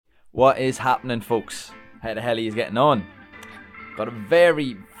What is happening, folks? How the hell are you getting on? Got a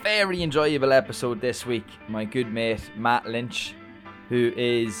very, very enjoyable episode this week. My good mate Matt Lynch, who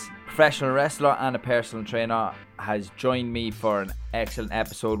is a professional wrestler and a personal trainer, has joined me for an excellent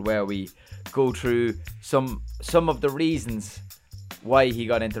episode where we go through some of the reasons why he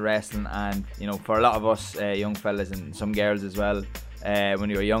got into wrestling. And you know, for a lot of us young fellas and some girls as well, when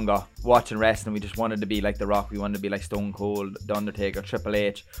we were younger, watching wrestling, we just wanted to be like The Rock. We wanted to be like Stone Cold, The Undertaker, Triple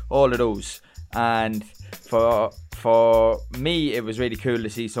H, all of those. And for me, it was really cool to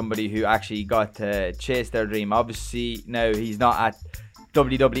see somebody who actually got to chase their dream. Obviously, now he's not at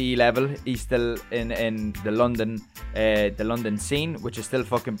WWE level. He's still in the London scene, which is still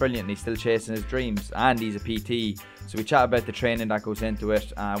fucking brilliant. He's still chasing his dreams, and he's a PT. So we chat about the training that goes into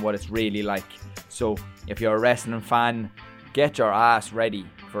it and what it's really like. So if you're a wrestling fan, get your ass ready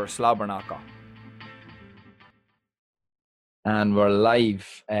for a slobber knocker. And we're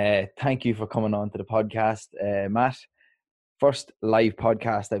live. Thank you for coming on to the podcast, Matt. First live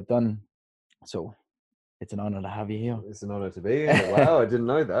podcast I've done, so it's an honor to have you here. It's an honor to be here. Wow, I didn't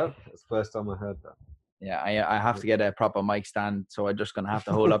know that. That's the first time I heard that. Yeah, I have to get a proper mic stand, so I'm just going to have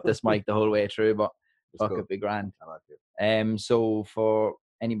to hold up this mic the whole way through, but fuck, it'd be grand. I like it. So for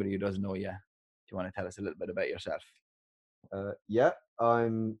anybody who doesn't know you, do you want to tell us a little bit about yourself? Yeah,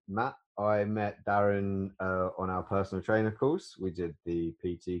 I'm Matt. I met Darren on our personal trainer course. We did the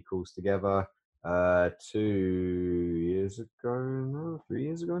PT course together 2 years ago now, 3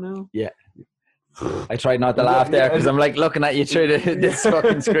 years ago now. Yeah. I tried not to laugh there because I'm like looking at you through this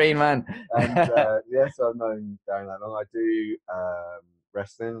fucking screen, man. And yes, I've known Darren that long. I do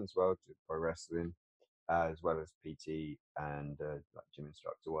wrestling as well, do pro wrestling, as well as PT and like gym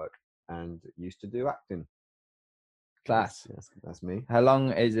instructor work, and used to do acting. Class. That's me. How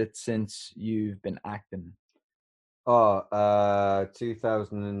long is it since you've been acting?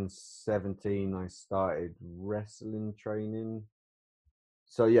 2017 I started wrestling training.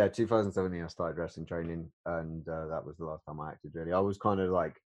 So yeah, 2017 I started wrestling training, and that was the last time I acted really. I was kind of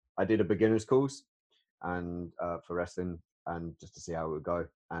like, I did a beginner's course and for wrestling, and just to see how it would go,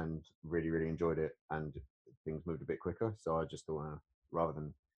 and really enjoyed it, and things moved a bit quicker, so I just thought rather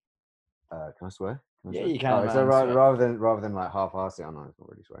than can I swear? Yeah, you can. So rather than like half-ass it, I know it's not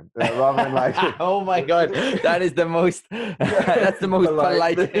really swearing. Rather than like, oh my god, that is the most. That's the most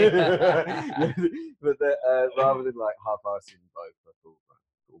polite. But rather than like half-assing both, I thought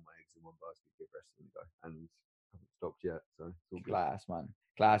all my eggs in one basket, give wrestling a go, and I haven't stopped yet. So it's all good. Class, man,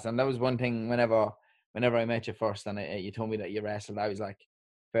 class. And that was one thing. Whenever I met you first, and you told me that you wrestled, I was like,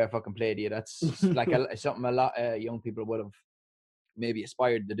 fair fucking play to you. That's like something a lot young people would have maybe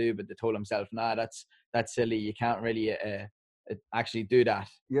aspired to do, but they told themselves, nah, that's silly. You can't really actually do that.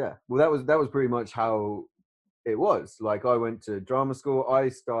 Yeah, well, that was pretty much how it was. Like, I went to drama school. I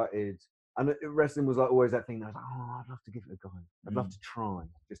started, and wrestling was like always that thing that I was like, oh, I'd love to give it a go. I'd love to try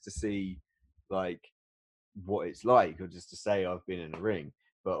just to see like what it's like, or just to say I've been in a ring.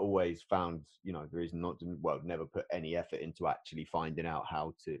 But always found, you know, the reason not to, never put any effort into actually finding out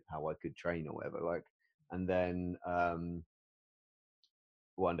how I could train or whatever. Like, and then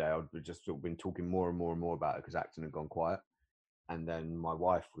one day I'd just sort of been talking more and more about it because acting had gone quiet. And then my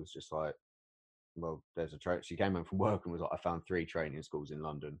wife was just like, well, there's a she came home from work and was like, I found 3 training schools in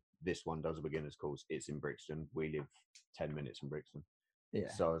London. This one does a beginner's course. It's in Brixton. We live 10 minutes from Brixton. Yeah.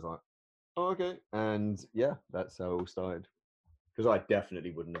 So I was like, oh, okay. And yeah, that's how it all started. Because I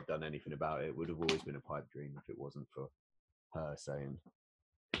definitely wouldn't have done anything about it. It would have always been a pipe dream if it wasn't for her saying,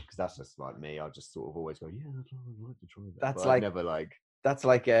 because that's just like me. I just sort of always go, yeah, I'd like to try that. That's but like, never like, that's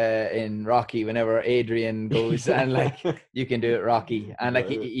like in Rocky, whenever Adrian goes and like, you can do it, Rocky. And like,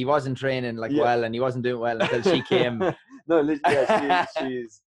 he wasn't training like well, and he wasn't doing well until she came. No, yeah,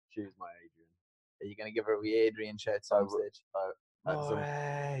 she's my Adrian. Are you going to give her a wee Adrian shirt some stage?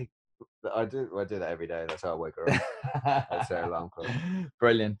 I do that every day. That's how I wake her up. That's her alarm clock.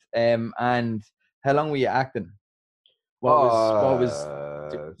 Brilliant. And how long were you acting? What was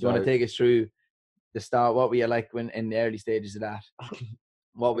do you want to take us through the start? What were you like when in the early stages of that?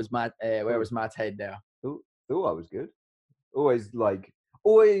 What was Matt? Where was Matt's head there? Oh, I was good. Always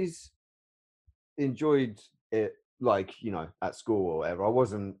enjoyed it, like, you know, at school or whatever. I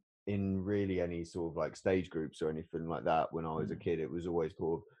wasn't in really any sort of like stage groups or anything like that when I was a kid. It was always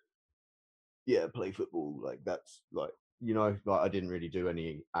sort of, yeah, play football. Like, that's like, you know, like I didn't really do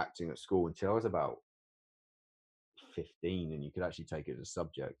any acting at school until I was about 15, and you could actually take it as a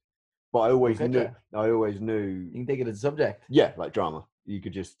subject. But I always knew you can take it as a subject. Yeah, like drama. You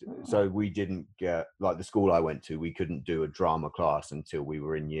could just, so we didn't get, like the school I went to, we couldn't do a drama class until we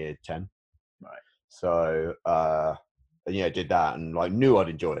were in year 10. Right. So, yeah, did that and like knew I'd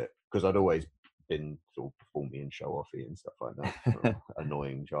enjoy it. because I'd always been sort of performing and show offy and stuff like that.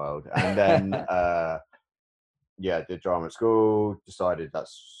 Annoying child. And then did drama at school, decided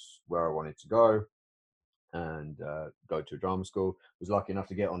that's where I wanted to go, and go to a drama school. Was lucky enough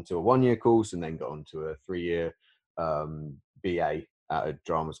to get onto a 1-year course and then got onto a 3-year BA at a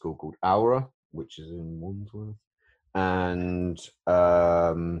drama school called Aura, which is in Wandsworth. And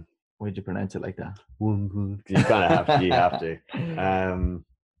why'd you pronounce it like that? You kind of have to.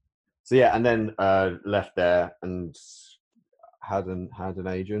 So yeah, and then left there and had an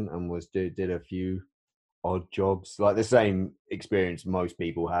agent and did a few odd jobs, like the same experience most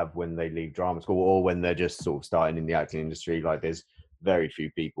people have when they leave drama school or when they're just sort of starting in the acting industry. Like there's very few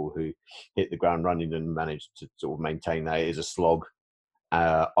people who hit the ground running and manage to sort of maintain that. It is a slog.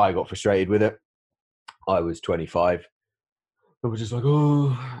 I got frustrated with it. I was 25. I was just like,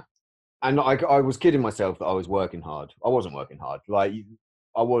 oh, and I was kidding myself that I was working hard. I wasn't working hard. Like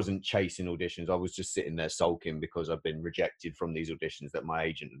I wasn't chasing auditions. I was just sitting there sulking because I've been rejected from these auditions that my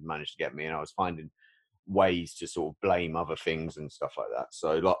agent had managed to get me, and I was finding ways to sort of blame other things and stuff like that.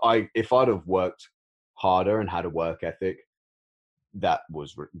 So like if I'd have worked harder and had a work ethic, that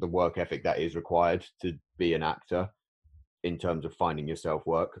was the work ethic that is required to be an actor in terms of finding yourself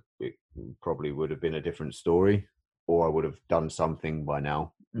work, it probably would have been a different story, or I would have done something by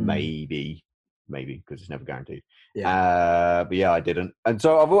now. Maybe because it's never guaranteed. But yeah, I didn't. And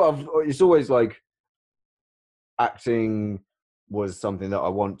so I've it's always like acting was something that I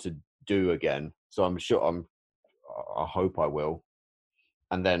want to do again. So I hope I will.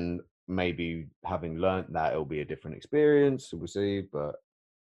 And then maybe having learnt that, it'll be a different experience. We'll see. But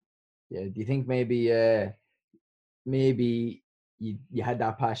yeah, do you think maybe you had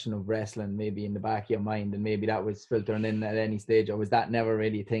that passion of wrestling maybe in the back of your mind, and maybe that was filtering in at any stage, or was that never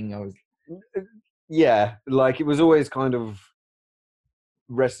really a thing? Yeah, like it was always kind of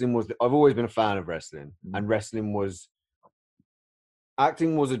I've always been a fan of wrestling, and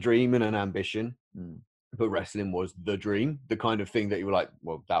acting was a dream and an ambition, but wrestling was the dream, the kind of thing that you were like,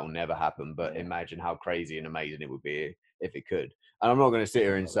 well, that will never happen, but imagine how crazy and amazing it would be if it could. And I'm not going to sit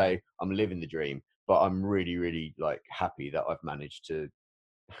here and say I'm living the dream, but I'm really, really like happy that I've managed to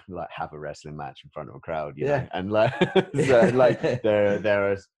like have a wrestling match in front of a crowd, you know? And like, so, like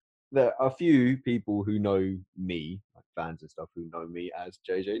there are a few people who know me, like fans and stuff, who know me as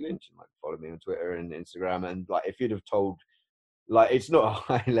JJ Lynch and like follow me on Twitter and Instagram. And like, if you'd have told, like, it's not a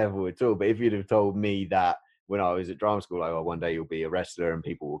high level at all, but if you'd have told me that when I was at drama school, like, oh, one day you'll be a wrestler and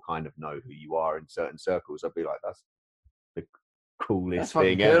people will kind of know who you are in certain circles, I'd be like, that's the coolest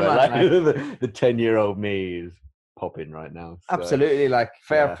thing ever. Man, like the 10-year-old me is popping right now. So. Absolutely, like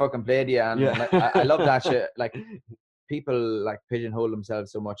fair fucking play to you. And like, I love that shit. Like people like pigeonhole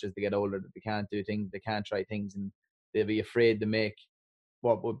themselves so much as they get older that they can't do things, they can't try things, and they'll be afraid to make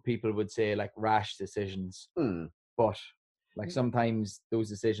what people would say like rash decisions. But like sometimes those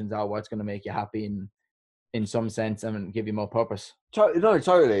decisions are what's going to make you happy in some sense and give you more purpose. No,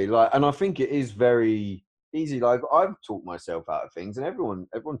 totally. Like, and I think it is very easy. Like I've talked myself out of things, and everyone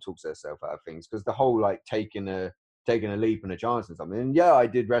talks themselves out of things, because the whole like taking a leap and a chance and something. And yeah, I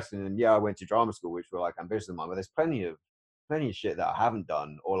did wrestling, and yeah, I went to drama school, which were like ambitious of mine. But there's plenty of shit that I haven't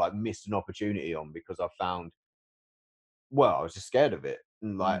done or like missed an opportunity on because I found, well, I was just scared of it.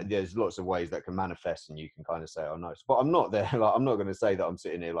 And like, there's lots of ways that can manifest, and you can kind of say, oh no, but I'm not there. Like, I'm not going to say that I'm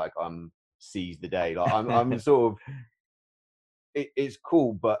sitting here like I'm seize the day. Like I'm sort of. It's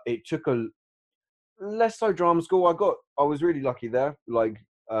cool, but it took a less so drama school. I was really lucky there, like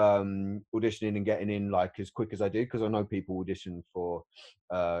auditioning and getting in like as quick as I did, because I know people audition for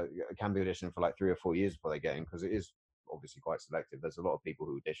can be auditioning for like 3 or 4 years before they get in, because it is obviously quite selective. There's a lot of people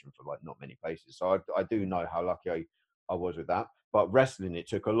who audition for like not many places, so I do know how lucky I was with that. But wrestling, it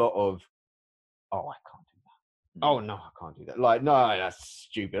took a lot of, oh, I can't do that. Oh no, I can't do that. Like, no, that's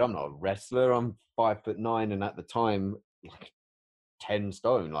stupid. I'm not a wrestler. I'm 5'9", and at the time, like 10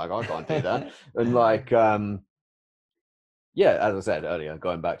 stone. Like, I can't do that. And like, yeah, as I said earlier,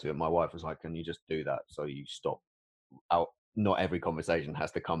 going back to it, my wife was like, "Can you just do that so you stop out?" Not every conversation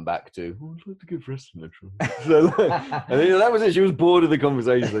has to come back to, oh, I'd like to give wrestling a try. So, like, I think that was it. She was bored of the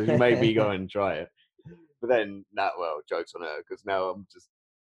conversation, so she made me go and try it. But then, well, jokes on her, because now I'm just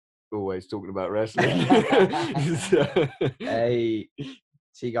always talking about wrestling. So. Hey,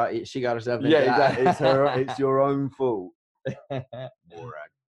 she got herself into that. It's your own fault.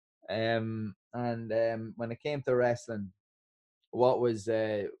 And when it came to wrestling, what was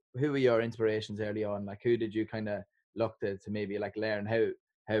who were your inspirations early on? Like, who did you kind of look to maybe like learn how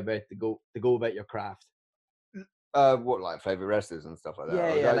about to go about your craft? What, like favorite wrestlers and stuff like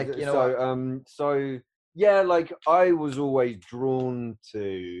that? Yeah, like, you know. So yeah, like I was always drawn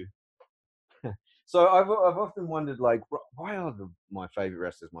to So I've often wondered, like, why are my favorite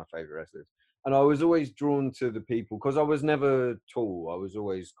wrestlers my favorite wrestlers? And I was always drawn to the people because I was never tall. I was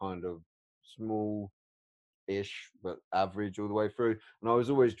always kind of small-ish, but average all the way through. And I was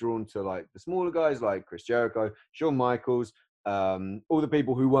always drawn to like the smaller guys, like Chris Jericho, Shawn Michaels, all the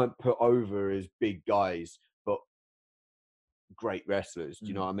people who weren't put over as big guys, but great wrestlers. Do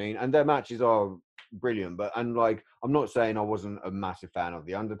you know what I mean? And their matches are brilliant. But and like, I'm not saying I wasn't a massive fan of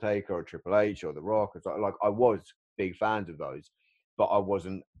the Undertaker or Triple H or The Rock. It's like I was big fans of those, but I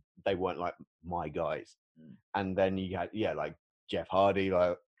wasn't. They weren't like my guys. And then you had like Jeff Hardy,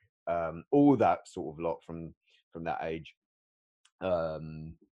 like all that sort of lot from that age.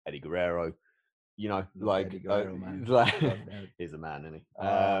 Eddie Guerrero, you know, like Eddie Guerrero, man. he's a man, isn't he?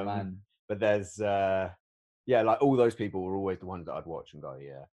 Oh, man. But there's like all those people were always the ones that I'd watch and go,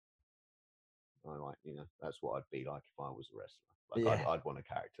 yeah, I like, you know, that's what I'd be like if I was a wrestler. Like I'd want a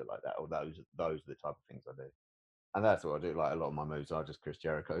character like that, or those are the type of things I do. And that's what I do. Like a lot of my moves are just Chris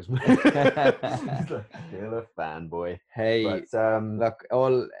Jericho's moves. Still a fanboy. Hey, but,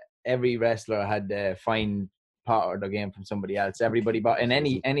 look, every wrestler had to find part of the game from somebody else. Everybody, but in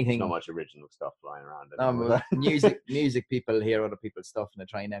anything, not much original stuff flying around. Music people hear other people's stuff and they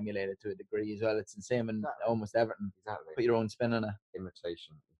try and emulate it to a degree as well. It's the same in almost everything. Exactly. Put your own spin on it.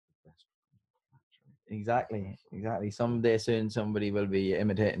 Imitation is the best. Exactly. Someday soon, somebody will be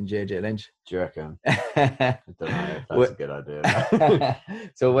imitating JJ Lynch. Do you reckon? I don't know if that's a good idea.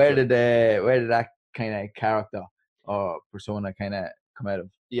 So where did that kind of character or persona kind of come out of?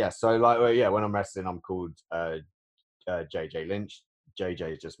 Yeah. So when I'm wrestling, I'm called JJ Lynch.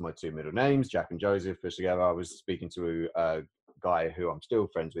 JJ is just my two middle names, Jack and Joseph, put together. I was speaking to a guy who I'm still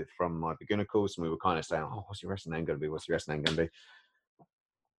friends with from my beginner course, and we were kind of saying, "Oh, what's your wrestling name going to be? What's your wrestling name going to be?"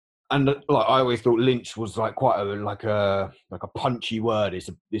 And like I always thought Lynch was like quite a punchy word. It's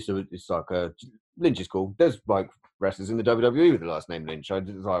like a Lynch is cool. There's like wrestlers in the WWE with the last name Lynch. I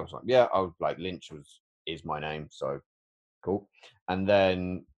was like, yeah, I was like Lynch is my name, so cool. And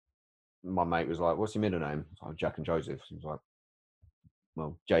then my mate was like, "What's your middle name?" I was like, "Jack and Joseph." He was like,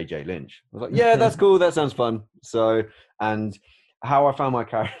 "Well, JJ Lynch." I was like, "Yeah, that's cool. That sounds fun." So, and how I found my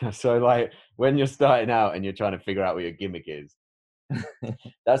character. So, like when you're starting out and you're trying to figure out what your gimmick is.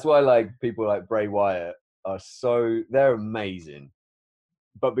 That's why like people like Bray Wyatt they're amazing,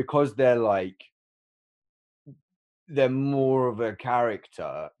 but because they're more of a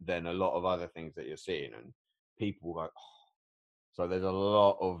character than a lot of other things that you're seeing, and people like, so there's a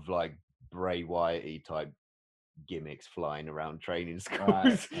lot of like Bray Wyatt-y type gimmicks flying around training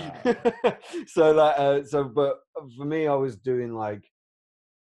schools. Right. But for me, I was doing like,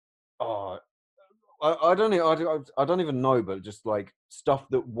 I don't even know, but just like stuff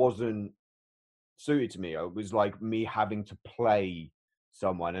that wasn't suited to me. It was like me having to play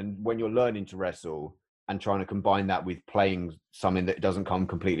someone, and when you're learning to wrestle and trying to combine that with playing something that doesn't come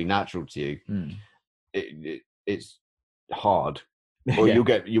completely natural to you, it's hard. Or you'll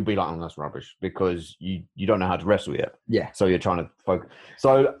be like, "Oh, that's rubbish," because you don't know how to wrestle yet. Yeah. So you're trying to focus.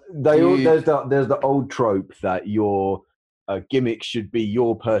 So there's the old trope that your gimmick should be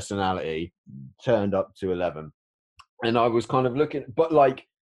your personality turned up to 11. And I was kind of looking, but like,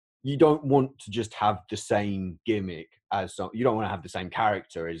 you don't want to just have the same gimmick you don't want to have the same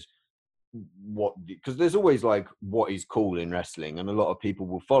character as because there's always like what is cool in wrestling, and a lot of people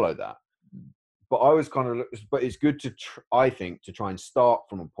will follow that. But I was but it's good I think to try and start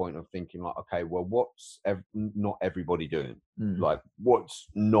from a point of thinking like, okay, well, what's not everybody doing? Like, what's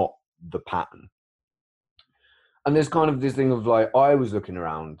not the pattern? And there's kind of this thing of like, I was looking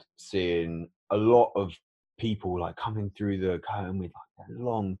around, seeing a lot of people like coming through the curtain with like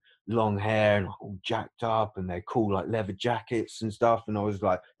long hair and like all jacked up, and they're cool like leather jackets and stuff. And I was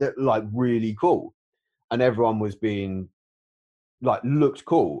like, they're like really cool. And everyone was being like, looked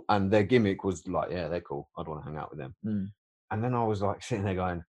cool. And their gimmick was like, yeah, they're cool. I'd want to hang out with them. And then I was like sitting there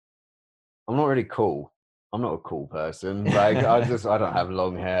going, I'm not really cool. I'm not a cool person. Like I don't have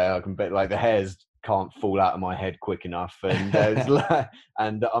long hair. I can bet like the hairs can't fall out of my head quick enough, and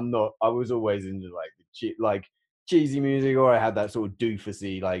and I was always into like cheesy music, or I had that sort of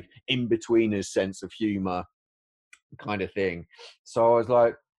doofusy like in-betweeners sense of humor kind of thing. So I was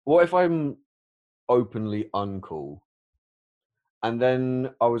like, what if I'm openly uncool? And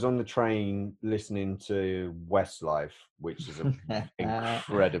then I was on the train listening to Westlife, which is an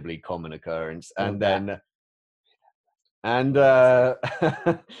incredibly common occurrence. And then and then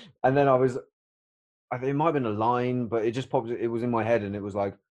it might have been a line, but it just popped. It was in my head, and it was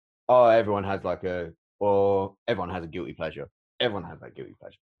like, "Oh, everyone has everyone has a guilty pleasure. Everyone has that guilty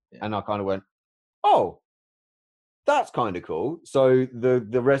pleasure." Yeah. And I kind of went, "Oh, that's kind of cool. So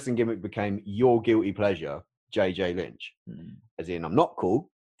the wrestling gimmick became your guilty pleasure, JJ Lynch. As in, I'm not cool.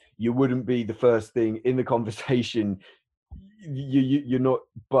 You wouldn't be the first thing in the conversation. You're not,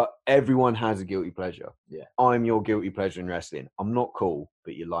 but everyone has a guilty pleasure. Yeah. I'm your guilty pleasure in wrestling. I'm not cool,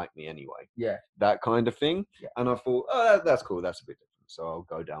 but you like me anyway. Yeah. That kind of thing. Yeah. And I thought, oh, that's cool. That's a bit different. So I'll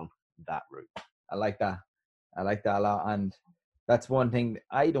go down that route. I like that. I like that a lot. And that's one thing.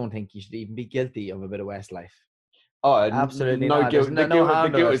 I don't think you should even be guilty of a bit of Westlife. Oh, absolutely no not. guilt. No The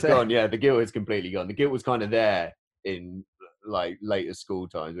guilt is gone. Yeah, the guilt is completely gone. The guilt was kind of there in like later school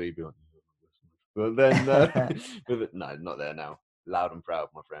times where you'd be like, but then, no, not there now. Loud and proud,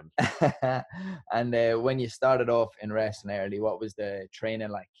 my friend. And when you started off in wrestling early, what was the training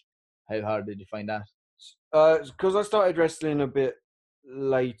like? How hard did you find that? Because I started wrestling a bit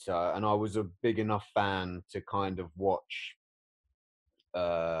later, and I was a big enough fan to kind of watch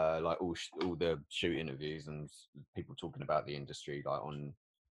like all the shoot interviews and people talking about the industry, like on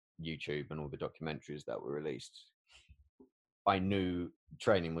YouTube and all the documentaries that were released. I knew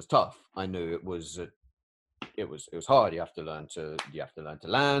training was tough. I knew it was hard. You have to learn to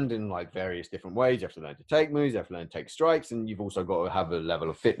land in like various different ways. You have to learn to take moves. You have to learn to take strikes, and you've also got to have a level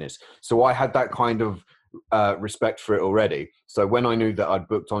of fitness. So I had that kind of respect for it already. So when I knew that I'd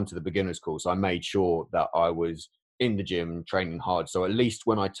booked onto the beginners course, I made sure that I was in the gym training hard. So at least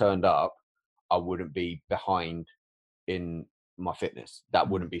when I turned up, I wouldn't be behind in my fitness. That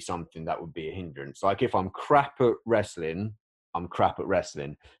wouldn't be something that would be a hindrance. Like if I'm crap at wrestling, I'm crap at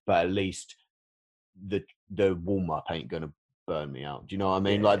wrestling, but at least the warm up ain't gonna burn me out. Do you know what I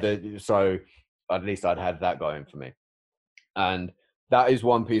mean? Yeah. So at least I'd had that going for me. And that is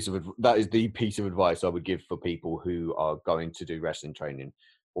the piece of advice I would give for people who are going to do wrestling training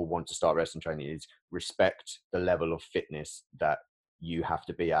or want to start wrestling training is respect the level of fitness that you have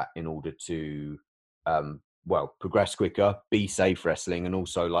to be at in order to progress quicker, be safe wrestling, and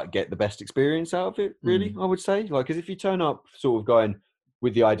also like get the best experience out of it, really. I would say, like, because if you turn up sort of going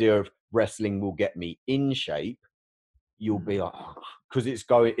with the idea of wrestling will get me in shape, you'll be like, because it's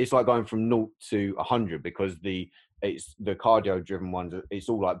like going from 0 to 100, because it's the cardio driven ones. It's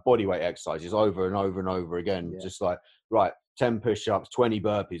all like body weight exercises over and over and over again. Just like, right, 10 push-ups, 20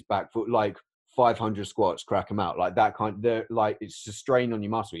 burpees, back foot, like 500 squats, crack them out, like that kind. They're like, it's a strain on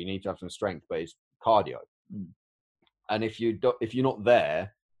your muscle. You need to have some strength, but it's cardio. And if you're not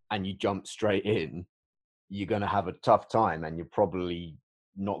there and you jump straight in, you're going to have a tough time, and you're probably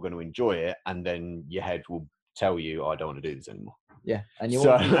not going to enjoy it. And then your head will tell you, I don't want to do this anymore. Yeah, and you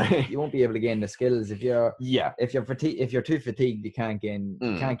won't be able to gain the skills if you're if you're too fatigued. You can't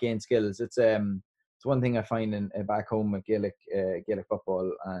gain skills. It's one thing I find back home at Gaelic football,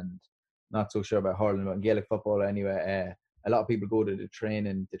 and not so sure about hurling, but in Gaelic football anyway. A lot of people go to the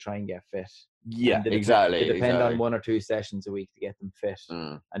training to try and get fit. Yeah, They depend on 1 or 2 sessions a week to get them fit,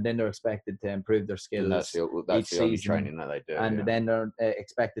 and then they're expected to improve their skills. And that's the only training that they do. And then they're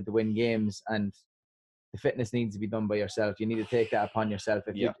expected to win games, and the fitness needs to be done by yourself. You need to take that upon yourself.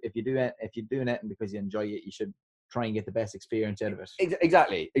 If you're doing it because you enjoy it, you should try and get the best experience out of it.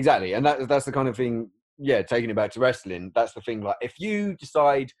 Exactly. And that's the kind of thing. Yeah, taking it back to wrestling, that's the thing. Like, if you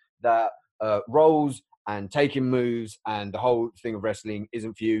decide that roles and taking moves and the whole thing of wrestling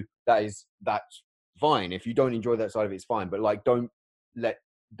isn't for you, that's fine. If you don't enjoy that side of it, it's fine. But like, don't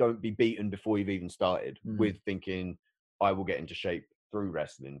be beaten before you've even started with thinking I will get into shape through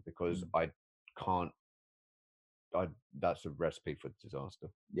wrestling, because I can't. That's a recipe for disaster.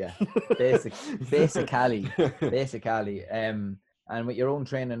 Yeah, basically. And with your own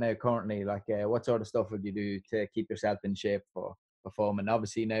training now currently, like what sort of stuff would you do to keep yourself in shape for performing?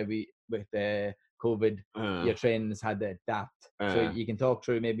 Obviously now with COVID, your training has had to adapt. So you can talk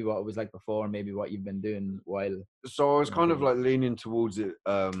through maybe what it was like before and maybe what you've been doing while. So I was kind of like leaning towards it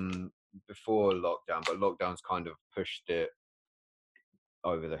before lockdown, but lockdown's kind of pushed it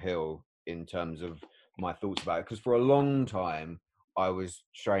over the hill in terms of my thoughts about it. Because for a long time I was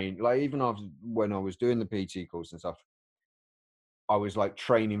trained, like even after when I was doing the PT course and stuff, I was like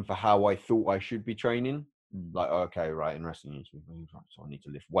training for how I thought I should be training. Like, okay, right, in wrestling, so I need to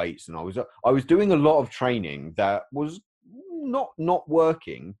lift weights, and I was doing a lot of training that was not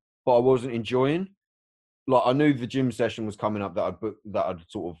working, but I wasn't enjoying. Like, I knew the gym session was coming up that I'd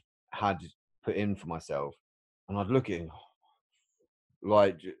sort of had put in for myself, and I'd look at it,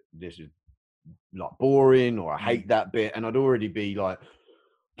 like, this is like boring, or I hate that bit, and I'd already be like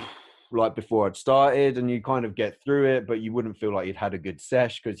before I'd started, and you kind of get through it, but you wouldn't feel like you'd had a good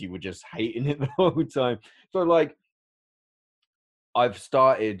sesh because you were just hating it the whole time. So like, I've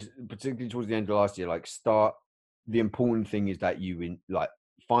started, particularly towards the end of last year, like, the important thing is that you like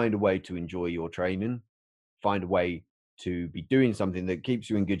find a way to enjoy your training, find a way to be doing something that keeps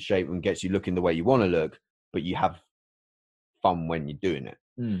you in good shape and gets you looking the way you want to look, but you have fun when you're doing it.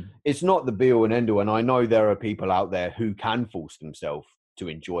 It's not the be all and end all. And I know there are people out there who can force themselves to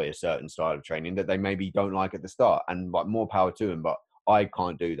enjoy a certain style of training that they maybe don't like at the start, and like more power to them. But I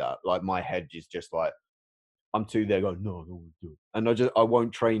can't do that. Like my head is just like, I'm too there going, no, I don't want to do it. And I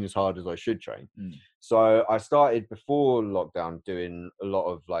won't train as hard as I should train. So I started before lockdown doing a lot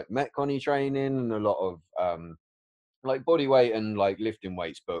of like Metcon training and a lot of like body weight and like lifting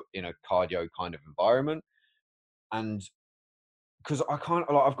weights, but in a cardio kind of environment. And because I can't,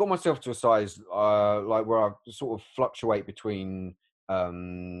 like, I've got myself to a size like where I sort of fluctuate between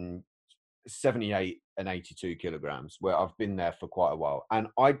 78 and 82 kilograms, where I've been there for quite a while, and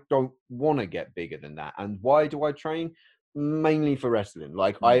I don't want to get bigger than that. And why do I train? Mainly for wrestling.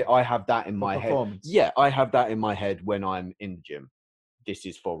 Like I have that in my head. Yeah, I have that in my head when I'm in the gym. This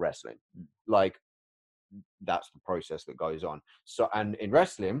is for wrestling. Like that's the process that goes on. So, and in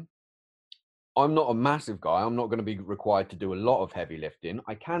wrestling, I'm not a massive guy. I'm not going to be required to do a lot of heavy lifting.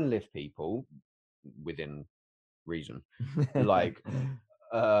 I can lift people within reason, like,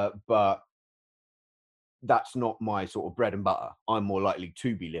 but that's not my sort of bread and butter. I'm more likely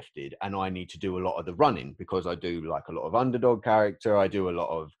to be lifted, and I need to do a lot of the running because I do like a lot of underdog character. I do a lot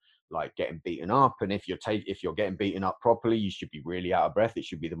of like getting beaten up, and if you're getting beaten up properly, you should be really out of breath. It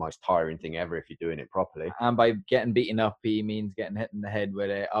should be the most tiring thing ever if you're doing it properly. And by getting beaten up, he means getting hit in the head with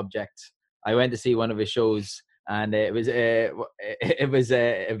an object. I went to see one of his shows, and it was a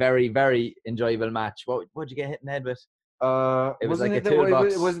very, very enjoyable match. What'd you get hit in the head with? It was like a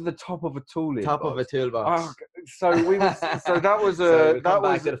toolbox. It was the top of a tool lid. Top box. Of a toolbox. Oh, so we was. So that was a. So we'll come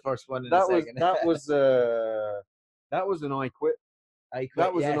back to the first one in a second. That was an I Quit.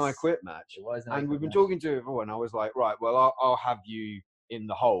 That was an I Quit match. It was. And we've been talking to it before, and I was like, right, well, I'll have you in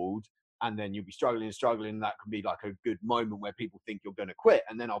the hold, and then you'll be struggling. That could be like a good moment where people think you're going to quit,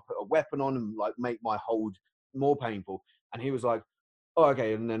 and then I'll put a weapon on and like make my hold more painful. And he was like, oh,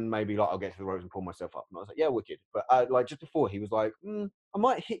 okay, and then maybe like I'll get to the ropes and pull myself up. And I was like, yeah, wicked. But like just before, he was like, I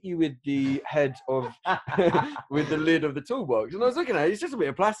might hit you with the head of with the lid of the toolbox. And I was looking at it, it's just a bit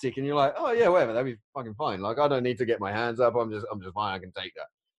of plastic, and you're like, oh yeah, whatever, that'd be fucking fine. Like I don't need to get my hands up. I'm just fine. I can take that.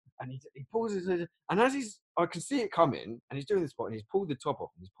 And he pulls his, and as I can see it coming, and he's doing this spot, and he's pulled the top off,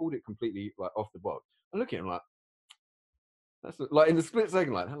 and he's pulled it completely like off the box. I'm looking at him like, that's like in the split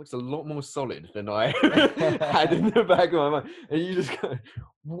second, like that looks a lot more solid than I had in the back of my mind. And you just go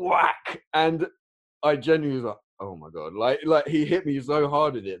whack, and I genuinely was like, oh my god, like he hit me so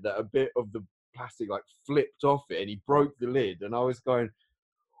hard with it that a bit of the plastic like flipped off it, and he broke the lid, and I was going,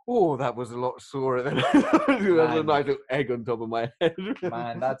 oh, that was a lot sorer than there was a nice little egg on top of my head.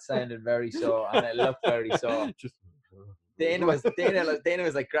 Man, that sounded very sore, and it looked very sore. Dana was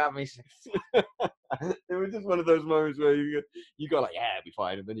like grabbing me. It was just one of those moments where you go like, yeah, it'll be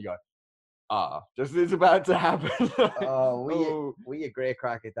fine, and then you go, just it's about to happen. We had great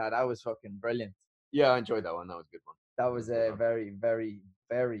crack at that. That was fucking brilliant. Yeah, I enjoyed that one. That was a good one. That was a very, very,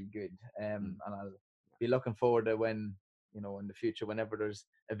 very good. And I'll be looking forward to when, in the future, whenever there's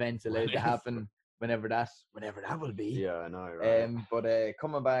events allowed to happen, whenever that will be. Yeah, I know, right? But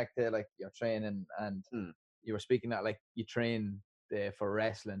coming back to like your training, and you were speaking that like you train for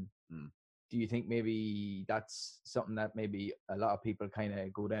wrestling. Do you think maybe that's something that maybe a lot of people kind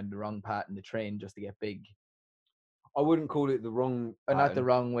of go down the wrong path and they train just to get big? I wouldn't call it the wrong pattern. Not the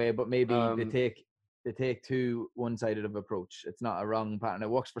wrong way, but maybe they take too one-sided of approach. It's not a wrong pattern. It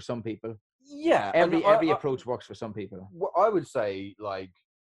works for some people. Yeah, every approach works for some people. Well, I would say like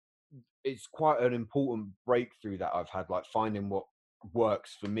it's quite an important breakthrough that I've had, like finding what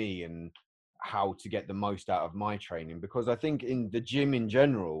works for me and how to get the most out of my training, because I think in the gym in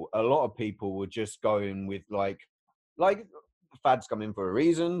general, a lot of people were just going with like fads come in for a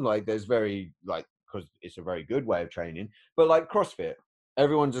reason. Like there's because it's a very good way of training, but like CrossFit,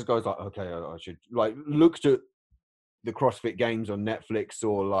 everyone just goes like, okay, I should like looked at the CrossFit games on Netflix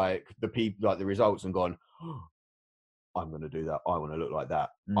or like the people like the results and gone, oh, I'm going to do that. I want to look like that.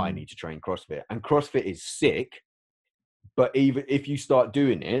 I need to train CrossFit, and CrossFit is sick. But even if you start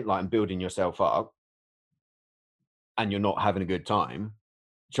doing it, like, and building yourself up, and you're not having a good time,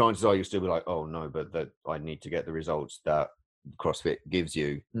 chances are you'll still be like, oh no, but that I need to get the results that CrossFit gives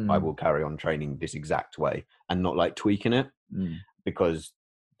you. I will carry on training this exact way and not like tweaking it, because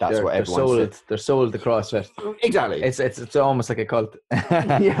that's what everyone says. They're sold to CrossFit. Exactly. It's almost like a cult.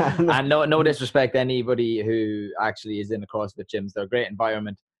 Yeah. And no disrespect to anybody who actually is in the CrossFit gyms. They're a great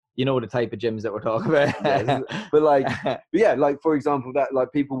environment. You know the type of gyms that we're talking about. Yes. But like, yeah, like for example, that like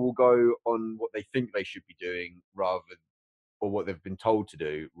people will go on what they think they should be doing or what they've been told to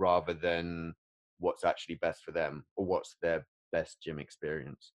do, rather than what's actually best for them or what's their best gym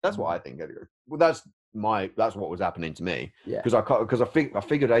experience. That's what I think. Well, that's what was happening to me. Yeah. Because I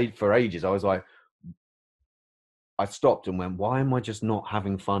figured for ages, I was like, I stopped and went, why am I just not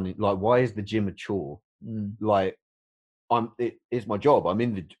having fun? Like, why is the gym a chore? Like, it's my job.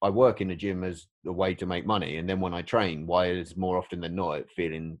 I work in the gym as a way to make money. And then when I train, why is more often than not it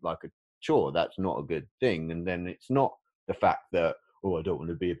feeling like a chore? That's not a good thing. And then it's not the fact that, oh, I don't want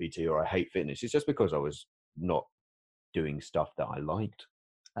to be a PT or I hate fitness. It's just because I was not doing stuff that I liked.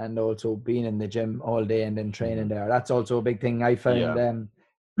 And also being in the gym all day and then training there. That's also a big thing I found.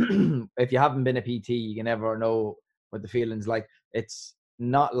 If you haven't been a PT, you can never know what the feeling's like. It's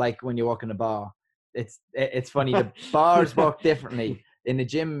not like when you walk in a bar. It's funny. The bars work differently. In the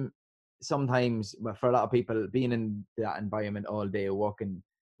gym, sometimes for a lot of people, being in that environment all day, walking,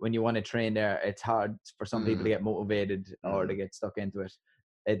 when you want to train there, it's hard for some people to get motivated or to get stuck into it.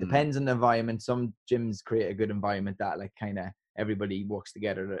 It depends on the environment. Some gyms create a good environment that like kind of everybody works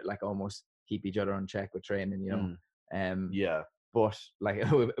together to like almost keep each other on check with training, you know. But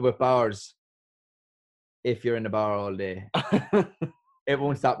like with bars, if you're in the bar all day, it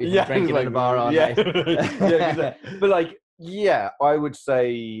won't stop you from drinking in the bar all night. But like, I would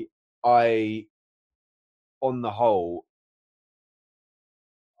say on the whole,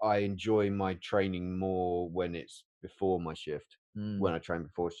 I enjoy my training more when it's before my shift, when I train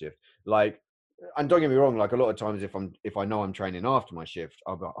before shift. Like, and don't get me wrong, like a lot of times if I know I'm training after my shift,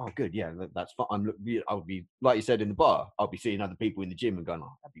 I'll be like, oh good, yeah, that's fine. I'll be, like you said in the bar, I'll be seeing other people in the gym and going,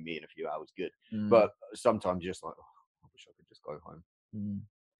 oh, that'd be me in a few hours, good. But sometimes just like, oh, I wish I could just go home.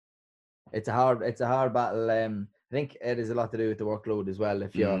 It's a hard battle. I think it has a lot to do with the workload as well.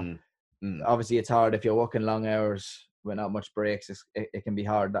 If you're obviously it's hard if you're working long hours with not much breaks. It can be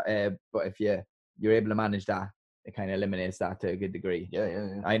hard. But if you're able to manage that, it kind of eliminates that to a good degree.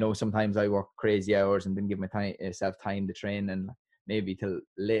 Yeah. I know sometimes I work crazy hours and then give myself time to train and maybe till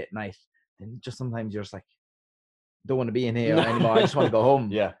late night. And just sometimes you're just like, don't want to be in here anymore. I just want to go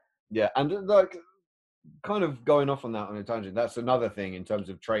home. Yeah. And like, kind of going off on that on a tangent, that's another thing in terms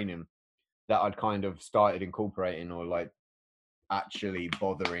of training that I'd kind of started incorporating or like actually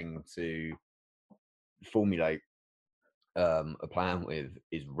bothering to formulate a plan with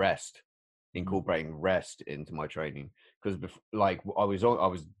is rest, incorporating rest into my training. Because like I was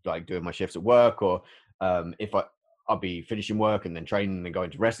like doing my shifts at work, or if I'll be finishing work and then training and going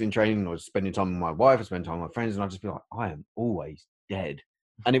to wrestling training, or spending time with my wife or spending time with my friends, and I'd just be like, I am always dead.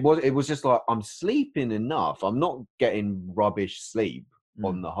 And it was just like, I'm sleeping enough. I'm not getting rubbish sleep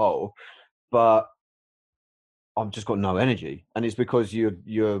on the whole, but I've just got no energy. And it's because you're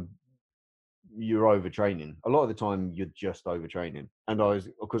overtraining. A lot of the time you're just overtraining. And I was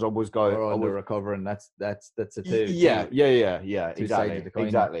recovering. That's a two. Yeah. Two sides of the coin.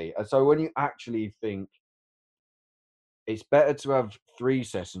 Exactly. And so when you actually think it's better to have 3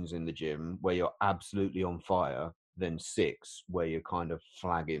 sessions in the gym where you're absolutely on fire than 6 where you're kind of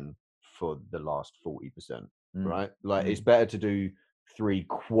flagging for the last 40%, right? Like it's better to do 3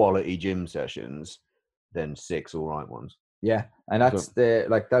 quality gym sessions than 6 all right ones. Yeah, and that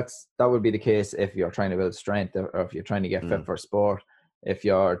would be the case if you're trying to build strength or if you're trying to get fit for sport. If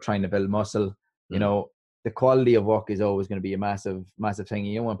you're trying to build muscle, you know, the quality of work is always going to be a massive thing.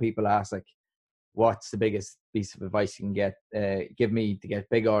 You know, when people ask like, what's the biggest piece of advice you can give me to get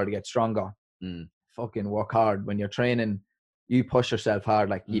bigger or to get stronger? Fucking work hard. When you're training, you push yourself hard.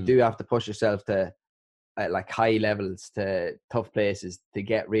 Like you do have to push yourself to like high levels, to tough places to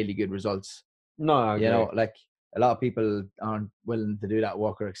get really good results. No, I agree. You know, like a lot of people aren't willing to do that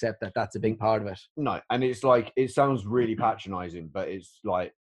work or accept that that's a big part of it. No, and it's like, it sounds really patronizing, but it's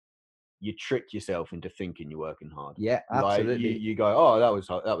like you trick yourself into thinking you're working hard. Yeah, absolutely. Like you go, oh, that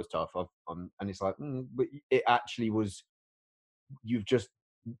was tough. And it's like, but it actually was. You've just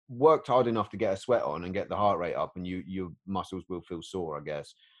worked hard enough to get a sweat on and get the heart rate up, and your muscles will feel sore, I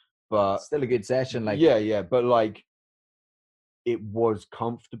guess. But still a good session. Like but like it was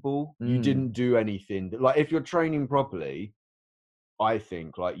comfortable. You didn't do anything. Like if you're training properly, I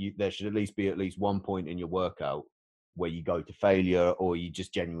think like there should at least be one point in your workout where you go to failure, or you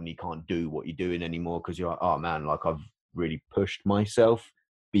just genuinely can't do what you're doing anymore because you're like, oh man, like I've really pushed myself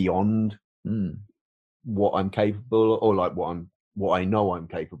beyond what I'm capable of, or like what I know I'm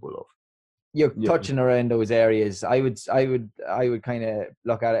capable of. You're touching around those areas. I would kind of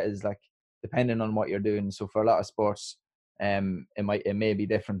look at it as like depending on what you're doing. So for a lot of sports, it may be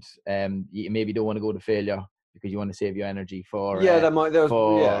different. You maybe don't want to go to failure because you want to save your energy for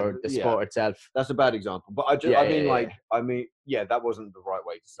the sport itself. That's a bad example, but I mean that wasn't the right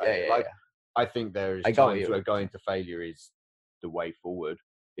way to say it. I think there is times where going to failure is the way forward.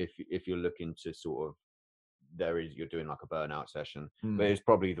 if you're looking to sort of you're doing like a burnout session, Mm. but it's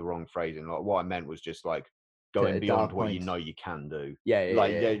probably the wrong phrasing. Like what I meant was just like going a beyond dark what you point. know you can do.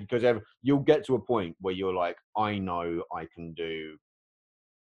 Yeah. Because you'll get to a point where you're like, I know I can do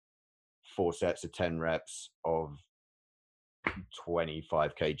 4 sets of 10 reps of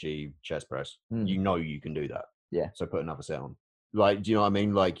 25 kg chest press. You know you can do that. Yeah. So put another set on. Like, do you know what I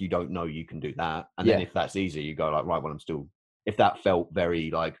mean? Like, you don't know you can do that. And then if that's easy, you go like, right, well, I'm still. If that felt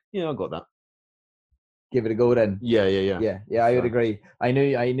very like, yeah, I got that. Give it a go then. Yeah. I would agree. I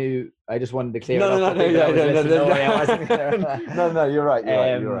knew. I just wanted to clear it up. No, you're right.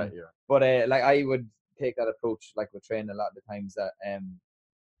 You're right. But like I would take that approach, like with training a lot of the times that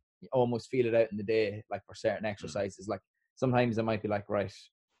you almost feel it out in the day, like for certain exercises. Like sometimes it might be like, right,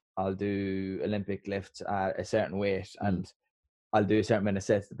 I'll do Olympic lift at a certain weight and I'll do a certain amount of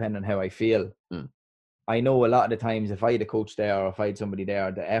sets depending on how I feel. I know a lot of the times if I had a coach there or if I had somebody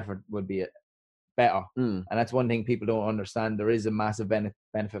there, the effort would be better. And that's one thing people don't understand. There is a massive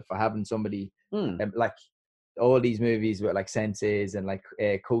benefit for having somebody like all these movies with like senseis and like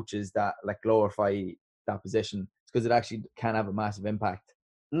coaches that like glorify that position. It's because it actually can have a massive impact.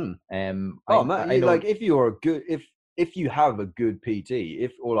 Like if you're a good if you have a good PT,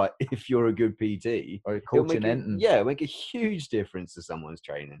 if you're a good PT or coaching, make a huge difference to someone's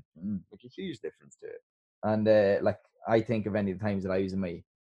training. Make a huge difference to it. And like I think of any of the times that I was in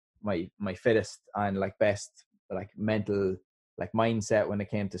my fittest and like best like mental like mindset when it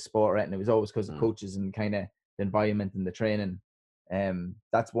came to sport, right? And it was always because of coaches and kind of the environment and the training.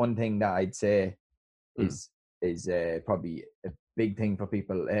 That's one thing that I'd say is probably a big thing for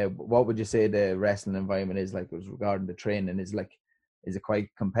people. What would you say the wrestling environment is like with regarding the training? Is it quite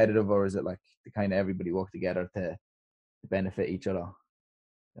competitive, or is it like the kind of everybody work together to benefit each other?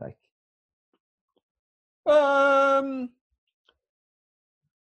 Like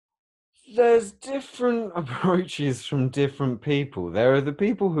there's different approaches from different people. There are the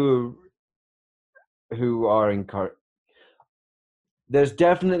people who are encouraged. There's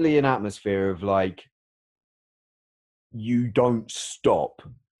definitely an atmosphere of like, you don't stop,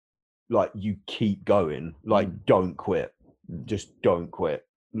 like you keep going, like don't quit, just don't quit.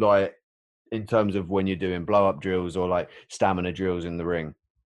 Like in terms of when you're doing blow up drills or like stamina drills in the ring,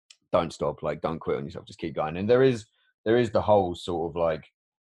 don't stop, like don't quit on yourself, just keep going. And there is the whole sort of like,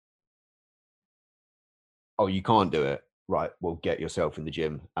 oh, you can't do it, right? Well, get yourself in the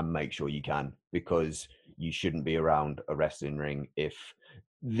gym and make sure you can, because you shouldn't be around a wrestling ring. If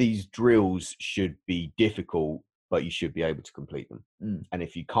these drills should be difficult, but you should be able to complete them. And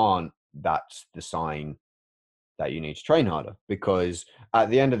if you can't, that's the sign that you need to train harder, because at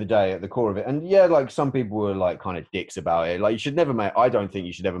the end of the day, at the core of it, and yeah, like some people were like kind of dicks about it. Like I don't think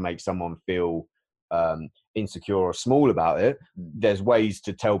you should ever make someone feel insecure or small about it. There's ways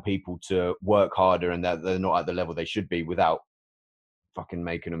to tell people to work harder and that they're not at the level they should be without fucking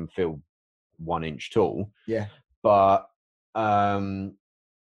making them feel 1 inch tall. Yeah. But at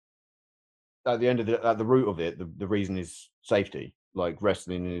the root of it, the reason is safety. Like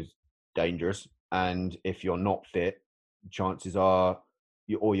wrestling is dangerous, and if you're not fit, chances are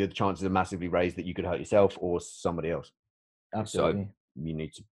your chances are massively raised that you could hurt yourself or somebody else. Absolutely. So you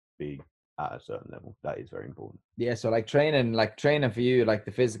need to be at a certain level. That is very important. Yeah, so like training for you, like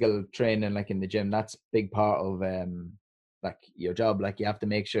the physical training, like in the gym, that's a big part of like your job. Like you have to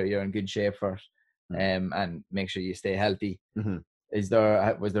make sure you're in good shape first, and make sure you stay healthy. Was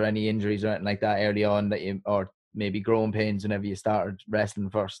there any injuries or anything like that early on that or maybe growing pains whenever you started wrestling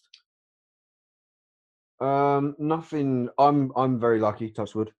first? Nothing. I'm very lucky,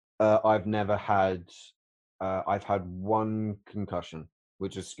 touch wood. I've never had. I've had 1 concussion,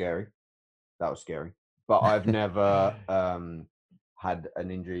 which is scary. That was scary. But I've never had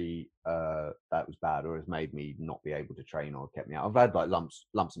an injury that was bad or has made me not be able to train or kept me out. I've had like lumps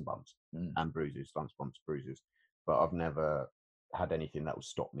and bumps and bruises, lumps, bumps, bruises, but I've never had anything that will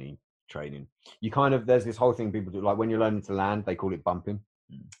stop me training. There's this whole thing people do, like when you're learning to land, they call it bumping.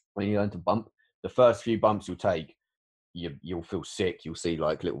 When you learn to bump, the first few bumps you'll take, you'll feel sick. You'll see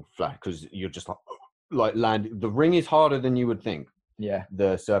like little flash because you're just like land. The ring is harder than you would think. Yeah,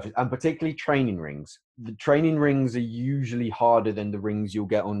 the surface, and particularly training rings. The training rings are usually harder than the rings you'll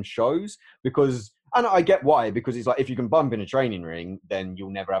get on shows, because, and I get why, because it's like if you can bump in a training ring, then you'll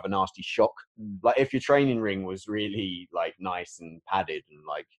never have a nasty shock. Like if your training ring was really like nice and padded, and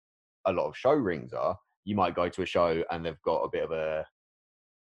like a lot of show rings are, you might go to a show and they've got a bit of a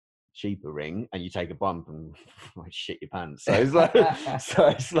cheaper ring and you take a bump and like shit your pants. So it's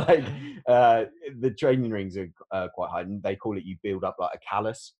like the training rings are quite high, and they call it, you build up like a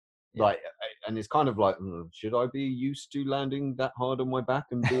callus Yeah. Like, and it's kind of like, should I be used to landing that hard on my back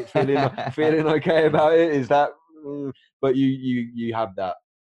and feeling okay about it? Is that? But you have that.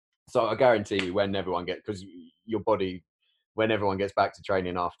 So I guarantee you, when everyone gets, because your body, when everyone gets back to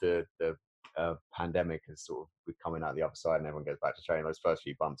training after the pandemic is sort of, we're coming out the other side and everyone goes back to training, those first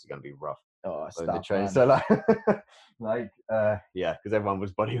few bumps are going to be rough. Oh, in the stop, train. man. So yeah, because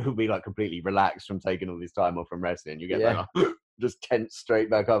everyone's body will be like completely relaxed from taking all this time off from wrestling. You get like just tense straight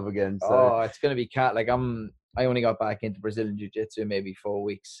back up again. So oh, it's gonna be cat. Like I only got back into Brazilian Jiu-Jitsu maybe 4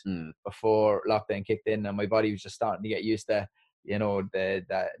 weeks before lockdown kicked in, and my body was just starting to get used to, you know, the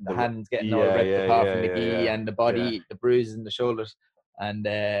hands getting all ripped apart from the gi, and the body, the bruises in the shoulders, and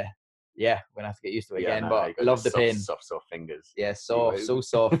yeah, we're gonna have to get used to it again. No, but love the pain. Soft fingers. Yeah, so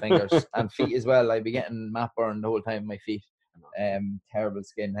soft fingers and feet as well. I'd be getting mat burn the whole time. My feet, terrible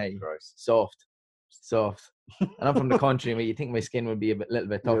skin. Hey, gross, soft. And I'm from the country, but you think my skin would be little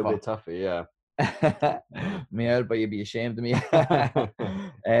bit tougher. A little bit tougher, yeah. Me elbow, you'd be ashamed of me.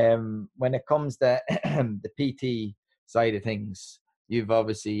 When it comes to the PT side of things, you've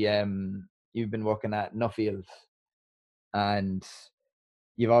obviously you've been working at Nuffield, and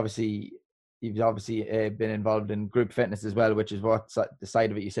you've obviously been involved in group fitness as well, which is what the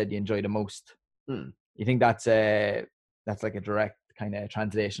side of it you said you enjoy the most. You think that's like a direct kind of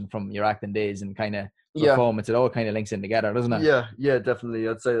translation from your acting days and kind of performance? It all kind of links in together, doesn't it? Yeah, definitely.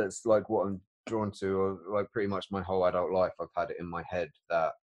 I'd say that's like what I'm drawn to, or like pretty much my whole adult life I've had it in my head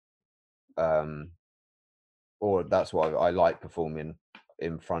that or that's why I like performing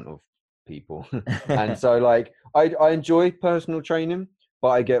in front of people. And so like I enjoy personal training, but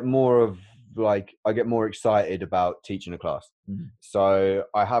I get more excited about teaching a class. So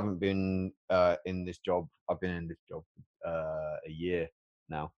I haven't been in this job. I've been in this job a year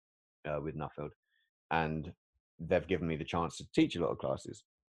now with Nuffield, and they've given me the chance to teach a lot of classes,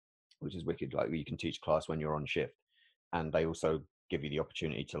 which is wicked. Like you can teach class when you're on shift, and they also give you the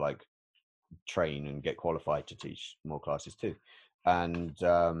opportunity to like train and get qualified to teach more classes too. And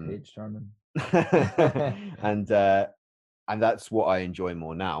Page turning. and that's what I enjoy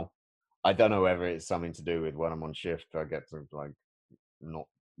more now. I don't know whether it's something to do with when I'm on shift, I get to like not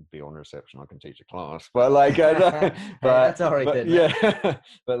be on reception. I can teach a class, but like, but that's all right. But, yeah,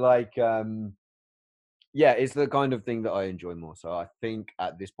 but like, yeah, it's the kind of thing that I enjoy more. So I think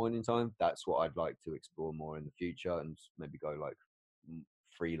at this point in time, that's what I'd like to explore more in the future, and maybe go like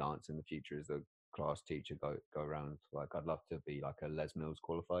freelance in the future as a class teacher, go around. Like I'd love to be like a Les Mills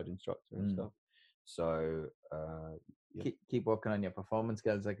qualified instructor and stuff. So keep working on your performance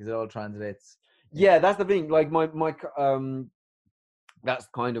skills, like, 'cause it all translates. Yeah, that's the thing. Like my that's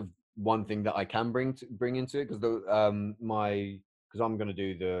kind of one thing that I can bring into it, because because I'm going to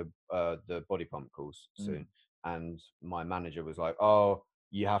do the body pump course soon, and my manager was like, oh,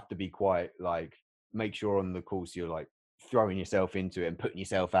 you have to be quite like, make sure on the course you're like throwing yourself into it and putting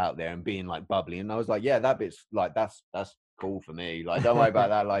yourself out there and being like bubbly. And I was like, yeah, that bit's like that's cool for me. Like don't worry about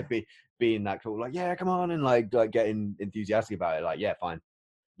that. Like being that cool. Like yeah, come on, and like getting enthusiastic about it. Like yeah, fine.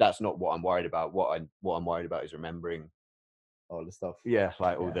 That's not what I'm worried about. What I'm worried about is remembering all the stuff. Yeah,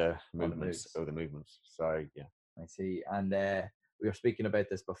 like all the movements. So yeah, I see. And we were speaking about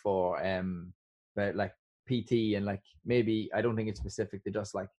this before, about like PT, and like maybe I don't think it's specific to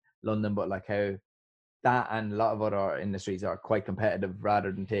just like London, but like how that and a lot of other industries are quite competitive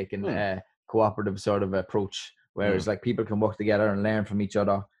rather than taking a cooperative sort of approach, whereas like people can work together and learn from each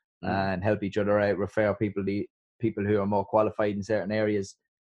other and help each other out, refer people who are more qualified in certain areas.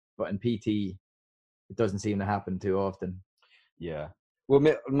 But in PT, it doesn't seem to happen too often. Yeah. Well,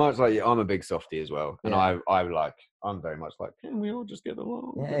 much like I'm a big softie as well, and I'm very much like, can we all just get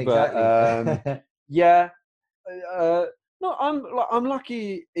along? Yeah, exactly. But, yeah. No, I'm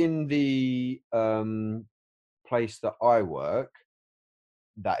lucky in the place that I work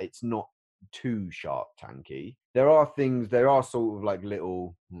that it's not too Shark Tanky. There are sort of like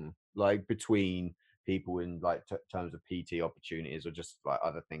little like between people in like terms of PT opportunities or just like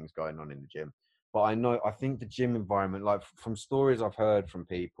other things going on in the gym. But I think the gym environment, like from stories I've heard from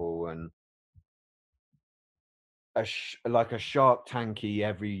people, and like a Shark Tanky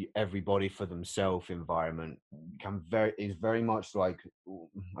everybody for themselves environment is very much like,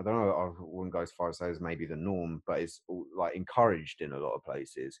 I don't know, I wouldn't go as far as say as maybe the norm, but it's like encouraged in a lot of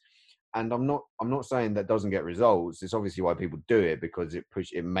places. And I'm not saying that doesn't get results. It's obviously why people do it, because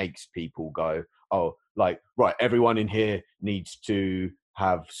it makes people go, oh, like right, everyone in here needs to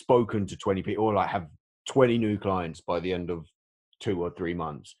have spoken to 20 people, or like have 20 new clients by the end of 2 or 3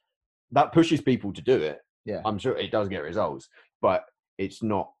 months. That pushes people to do it. Yeah, I'm sure it does get results, but it's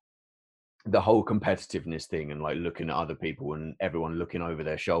not the whole competitiveness thing and like looking at other people and everyone looking over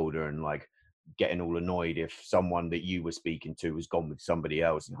their shoulder and like getting all annoyed if someone that you were speaking to was gone with somebody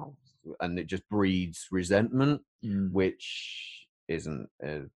else, and it just breeds resentment, which isn't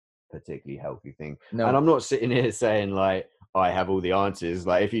a particularly healthy thing. No. And I'm not sitting here saying like I have all the answers.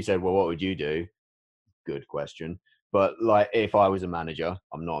 Like if you said, well, what would you do? Good question. But like if I was a manager,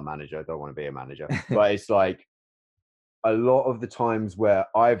 I'm not a manager, I don't want to be a manager, but it's like a lot of the times where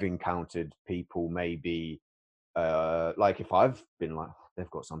I've encountered people, maybe like if I've been like, "Oh, they've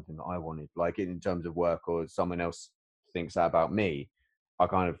got something that I wanted, like in terms of work, or someone else thinks that about me," I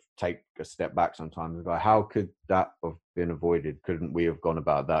kind of take a step back sometimes and go, how could that have been avoided? Couldn't we have gone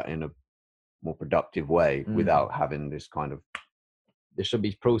about that in a more productive way without having this kind of... There should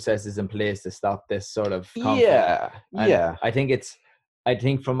be processes in place to stop this sort of conflict. Yeah. I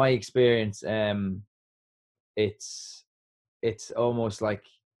think from my experience, it's almost like,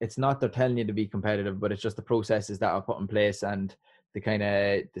 it's not they're telling you to be competitive, but it's just the processes that are put in place and the kind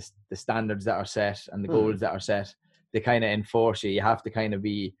of the standards that are set and the goals that are set. They kind of enforce you. You have to kind of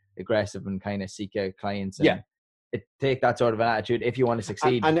be aggressive and kind of seek out clients. And take that sort of an attitude if you want to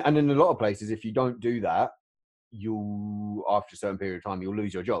succeed. And in a lot of places, if you don't do that, you, after a certain period of time, you'll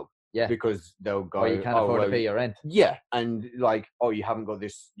lose your job. Yeah, because they'll go, or you can't afford to pay your rent. Yeah, and like, oh, you haven't got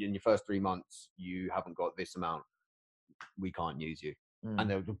this in your first 3 months. You haven't got this amount. We can't use you. And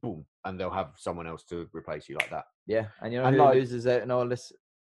they'll boom, and they'll have someone else to replace you like that. Yeah, and you know who loses out in all this?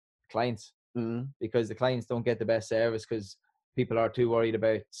 Clients, because the clients don't get the best service because people are too worried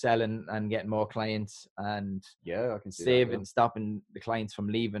about selling and getting more clients and I can see saving, that, stopping the clients from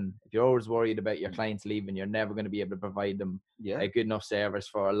leaving. If you're always worried about your clients leaving, you're never going to be able to provide them a good enough service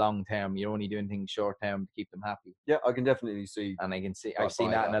for a long term. You're only doing things short term to keep them happy. Yeah, I can definitely see, and I've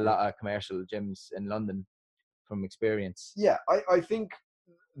seen that in a lot of commercial gyms in London from experience. Yeah, I think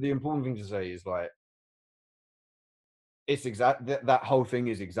the important thing to say is like, it's that whole thing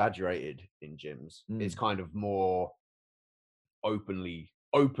is exaggerated in gyms. It's kind of more openly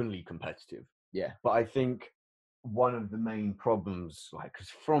competitive. Yeah, but I think one of the main problems, like,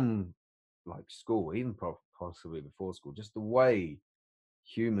 cause from like school, even possibly before school, just the way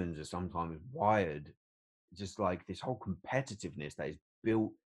humans are sometimes wired, just like this whole competitiveness that is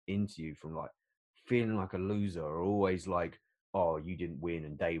built into you from like feeling like a loser, or always like, oh, you didn't win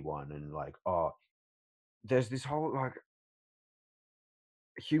and day one, and like, oh, there's this whole like,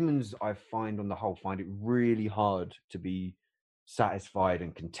 humans, I find on the whole, find it really hard to be satisfied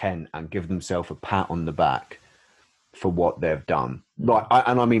and content and give themselves a pat on the back for what they've done. Like,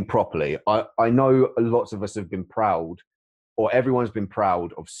 and I mean properly. I know lots of us have been proud, or everyone's been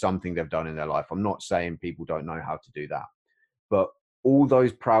proud of something they've done in their life. I'm not saying people don't know how to do that, but all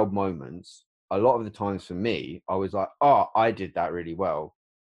those proud moments, a lot of the times for me, I was like, oh, I did that really well.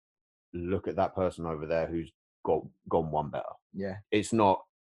 Look at that person over there who's gone one better. Yeah, it's not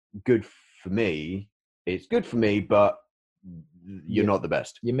good for me. It's good for me, but you're not the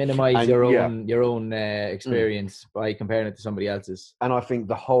best. You minimize your own experience by comparing it to somebody else's. And I think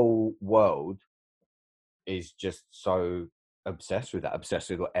the whole world is just so obsessed with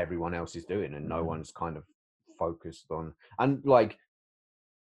what everyone else is doing, and no one's kind of focused on. And like,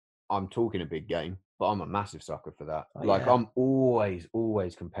 I'm talking a big game, but I'm a massive sucker for that. I'm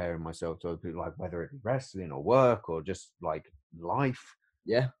always comparing myself to other people, like whether it be wrestling or work or just like life.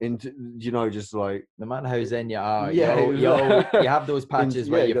 Yeah, into, just like, no matter how zen you are, you have those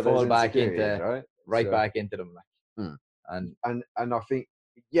patches where you fall back into back into them. And I think,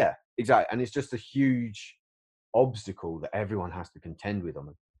 yeah, exactly. And it's just a huge obstacle that everyone has to contend with on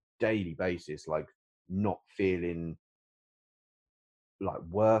a daily basis, like not feeling like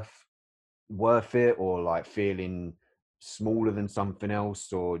worth it, or like feeling smaller than something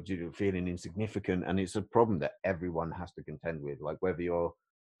else, or feeling insignificant. And it's a problem that everyone has to contend with, like whether you're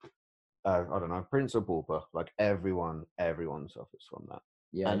I don't know, prince or pauper, like everyone suffers from that.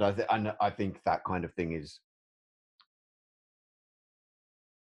 Yeah. And I think that kind of thing is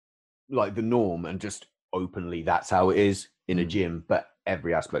like the norm, and just openly that's how it is in a gym, but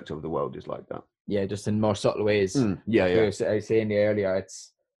every aspect of the world is like that. Yeah, just in more subtle ways. I was saying earlier,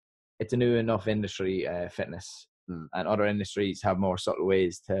 it's a new enough industry, fitness, and other industries have more subtle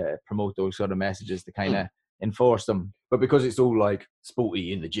ways to promote those sort of messages to kind of enforce them. But because it's all like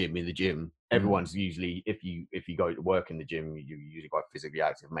sporty in the gym, everyone's usually, if you go to work in the gym, you're usually quite physically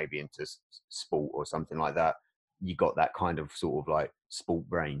active, maybe into sport or something like that. You got that kind of sort of like sport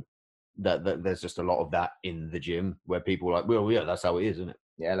brain. That there's just a lot of that in the gym, where people are like, well, yeah, that's how it is, isn't it?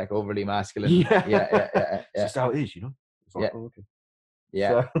 Yeah, like overly masculine. Yeah. It's just how it is, It's like, yeah. oh, okay.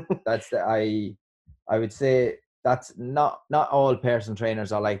 Yeah, so. that's I would say that's not all personal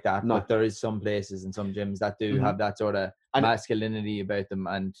trainers are like that, No. but there is some places and some gyms that do have that sort of And masculinity about them.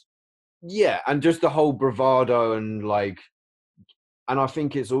 And and just the whole bravado and like, and I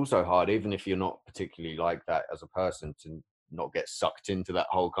think it's also hard, even if you're not particularly like that as a person, to not get sucked into that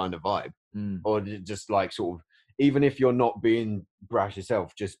whole kind of vibe, or just like sort of, even if you're not being brash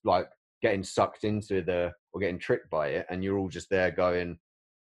yourself, just like getting sucked into or getting tricked by it, and you're all just there going,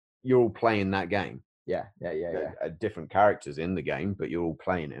 you're all playing that game. Yeah. Different characters in the game, but you're all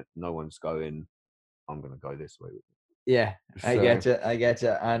playing it. No one's going, I'm going to go this way. Yeah, I get you.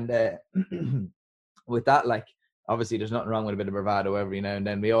 And with that, like, obviously there's nothing wrong with a bit of bravado every now and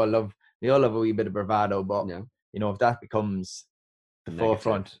then. We all love a wee bit of bravado, but you know, if that becomes the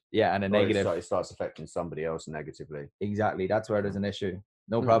forefront, and a negative, it starts affecting somebody else negatively. Exactly, that's where there's an issue.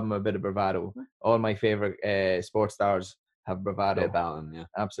 No problem with a bit of bravado. All my favorite sports stars have bravado about them.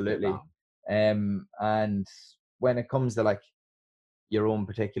 Absolutely. And when it comes to like your own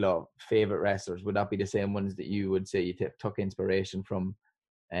particular favorite wrestlers, would that be the same ones that you would say you took inspiration from?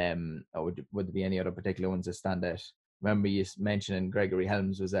 Or would there be any other particular ones that stand out? Remember you mentioning Gregory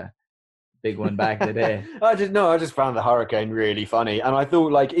Helms was a big one back in the day. I just found the Hurricane really funny, and I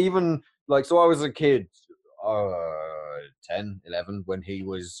thought, like, even like, so I was a kid, 10, 11, when he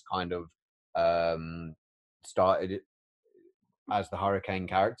was kind of started as the Hurricane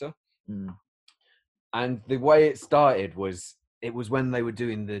character. And the way it started was, it was when they were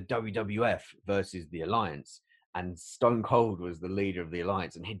doing the WWF versus the Alliance, and Stone Cold was the leader of the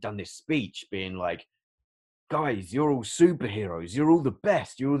Alliance, and he'd done this speech being like, guys, you're all superheroes, you're all the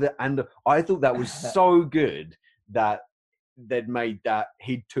best, and I thought that was so good that they'd made that,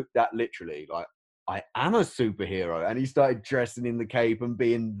 he took that literally, like, I am a superhero, and he started dressing in the cape and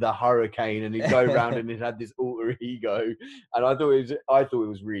being the Hurricane, and he'd go around and it had this alter ego, and I thought it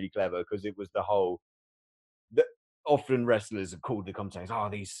was really clever, because it was the whole, often wrestlers are called the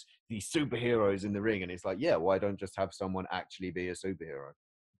commentators, these superheroes in the ring, and it's like, why don't just have someone actually be a superhero?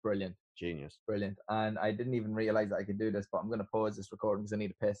 Brilliant. Genius. Brilliant. And I didn't even realize that I could do this, but I'm going to pause this recording because I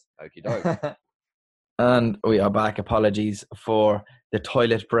need a piss. Okie doke. And we are back. Apologies for the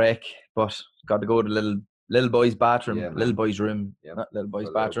toilet break, but got to go to little boy's bathroom, little boy's room, not little boy's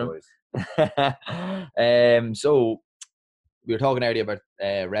bathroom. So we were talking earlier about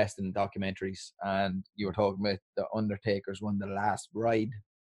wrestling documentaries, and you were talking about the Undertaker's one, The Last Ride.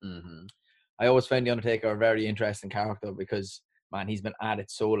 I always found the Undertaker a very interesting character because, man, he's been at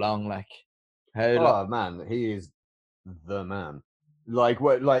it so long. Like, man, he is the man.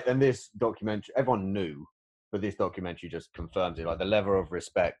 And this documentary, everyone knew, but this documentary just confirms it. Like, the level of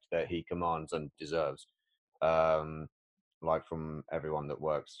respect that he commands and deserves, like, from everyone that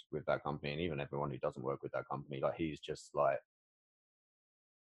works with that company, and even everyone who doesn't work with that company. Like, he's just like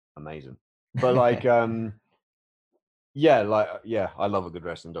amazing. But like, I love a good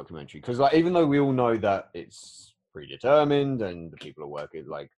wrestling documentary, because, like, even though we all know that it's predetermined and the people are working,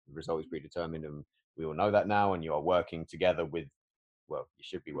 like, the result is predetermined, and we all know that now, and you are working together with, you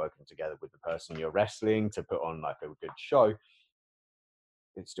should be working together with the person you're wrestling to put on like a good show.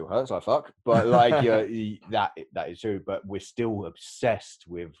 It still hurts like fuck, but like, that is true. But we're still obsessed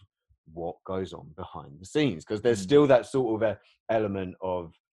with what goes on behind the scenes, because there's still that sort of element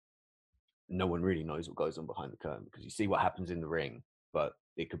of, no one really knows what goes on behind the curtain, because you see what happens in the ring, but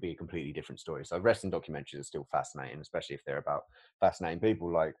it could be a completely different story. So wrestling documentaries are still fascinating, especially if they're about fascinating people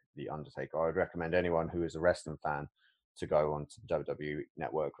like The Undertaker. I would recommend anyone who is a wrestling fan to go on to the WWE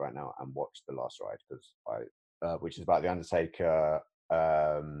Network right now and watch The Last Ride, which is about The Undertaker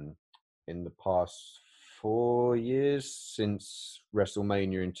in the past 4 years, since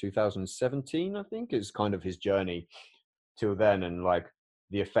WrestleMania in 2017, I think, is kind of his journey till then, and like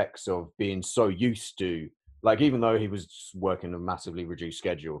the effects of being so used to, like, even though he was working a massively reduced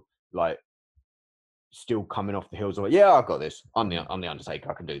schedule, like, still coming off the heels of, I've got this, I'm the Undertaker,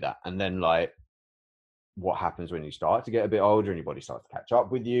 I can do that. And then, like, what happens when you start to get a bit older and your body starts to catch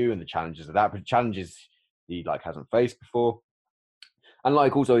up with you, and the challenges of that, but challenges he like hasn't faced before. And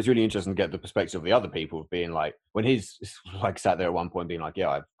like, also, it's really interesting to get the perspective of the other people, being like, when he's like sat there at one point being like,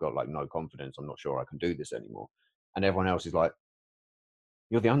 I've got like no confidence, I'm not sure I can do this anymore, and everyone else is like,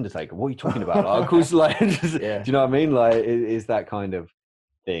 you're the Undertaker, what are you talking about? Like, of course, like, do you know what I mean? Like, is that kind of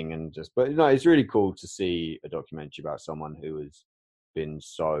thing. And just, but no, it's really cool to see a documentary about someone who has been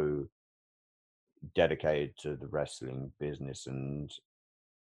so dedicated to the wrestling business, and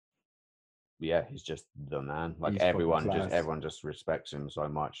he's just the man. Like, everyone just respects him so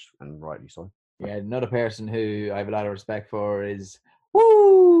much, and rightly so. Yeah, another person who I have a lot of respect for is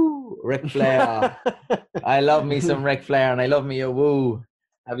Ric Flair. I love me some Ric Flair, and I love me a woo.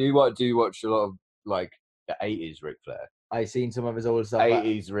 Do you watch a lot of like the 80s Ric Flair. I seen some of his old stuff.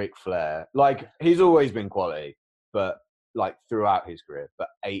 80s Ric Flair. Like, he's always been quality, but like throughout his career. But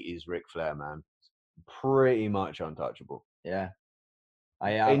 80s Ric Flair, man, pretty much untouchable. Yeah.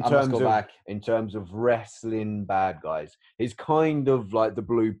 I must go back. In terms of wrestling bad guys, he's kind of like the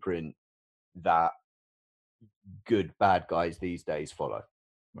blueprint that good bad guys these days follow.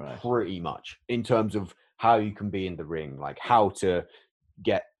 Right. Pretty much. In terms of how you can be in the ring, like how to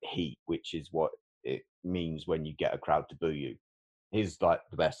get heat, which is what it means when you get a crowd to boo you. He's like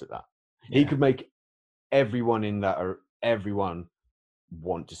the best at that. Yeah. He could make everyone in that, or everyone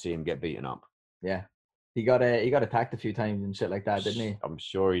want to see him get beaten up. Yeah. He got attacked a few times and shit like that, didn't he? I'm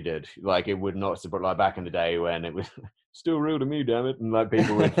sure he did. Like, it would not, but like back in the day when it was still real to me, damn it, and like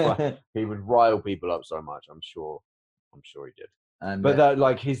people would he would rile people up so much. I'm sure he did. And but that,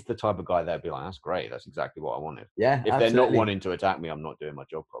 like, he's the type of guy that'd be like, that's great, that's exactly what I wanted. Yeah, if absolutely. They're not wanting to attack me, I'm not doing my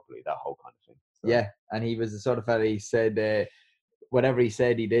job properly. That whole kind of thing. So. Yeah, and he was the sort of fella. He said whatever he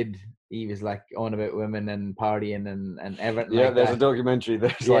said he did, he was like on about women and partying and everything. Yeah, like there's that. A documentary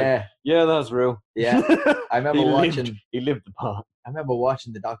that's like, yeah, that's real. Yeah, I remember watching. He lived the part. I remember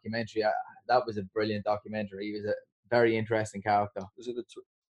watching the documentary. That was a brilliant documentary. He was a very interesting character. Was it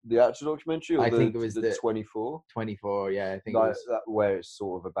the actual documentary? Or I think it was the 24. 24, yeah, I think like, it was that, where it's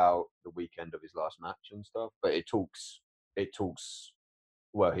sort of about the weekend of his last match and stuff. But it talks.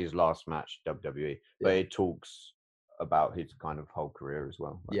 Well, his last match, WWE, but it talks about his kind of whole career as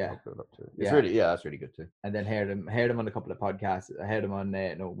well. Like, yeah, it's really, that's really good too. And then heard him on a couple of podcasts. I heard him on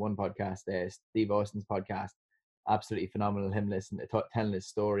one podcast, Steve Austin's podcast. Absolutely phenomenal. Him telling his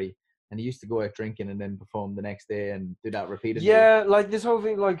story, and he used to go out drinking and then perform the next day and do that repeatedly. Yeah, like this whole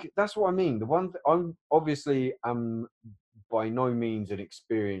thing, like that's what I mean. The one I'm obviously by no means an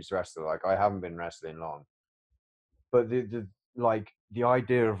experienced wrestler. Like, I haven't been wrestling long, but the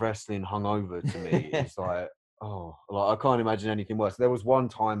idea of wrestling hungover to me is like, oh, like I can't imagine anything worse. There was one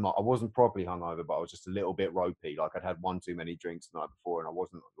time I wasn't properly hungover, but I was just a little bit ropey. Like, I'd had one too many drinks the night before, and I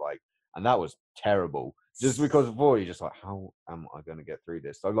wasn't like, and that was terrible. Just because before you're just like, how am I going to get through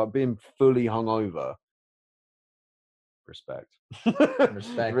this? So like being fully hungover, respect.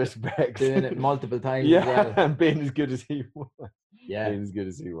 Doing it multiple times. Yeah, as well. And being as good as he was. Yeah, being as good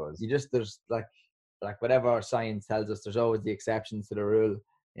as he was. There's like whatever our science tells us, there's always the exceptions to the rule.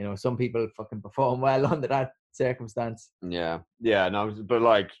 You know, some people fucking perform well under that circumstance. Yeah, no, but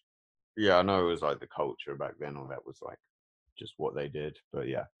like, yeah, I know it was like the culture back then, or that was like just what they did. But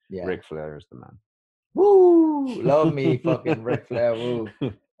yeah. Ric Flair is the man. Woo! Love me fucking Ric Flair. Woo!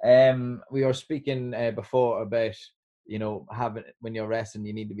 We were speaking before about, you know, when you're wrestling,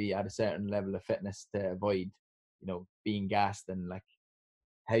 you need to be at a certain level of fitness to avoid, you know, being gassed, and like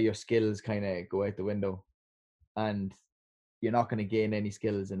how your skills kind of go out the window, and you're not going to gain any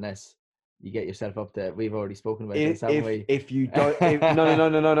skills unless you get yourself up to. We've already spoken about this, haven't we? If you don't,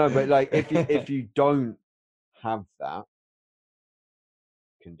 no. But like, if you don't have that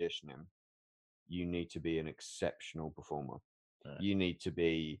conditioning, you need to be an exceptional performer. Right. You need to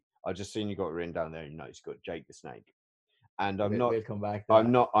be. I just seen you got written down there. You know, it's got Jake the Snake, and we'll come back to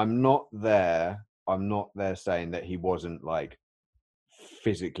I'm not there saying that he wasn't like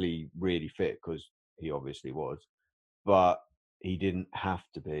physically really fit, because he obviously was, but he didn't have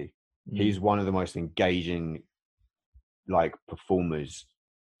to be. He's one of the most engaging like performers.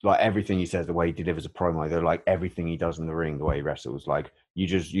 Like, everything he says, the way he delivers a promo, they're like everything he does in the ring, the way he wrestles, like you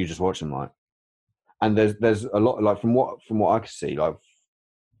just watch him, like. And there's a lot, like, from what I could see, like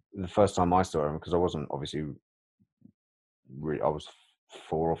the first time I saw him, because I wasn't obviously I was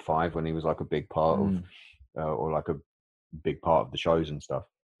 4 or 5 when he was like a big part of or like a big part of the shows and stuff.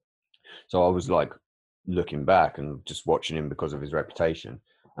 So I was like looking back and just watching him because of his reputation,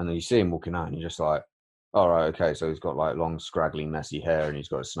 and then you see him walking out and you're just like, all right, okay, so he's got like long, scraggly, messy hair, and he's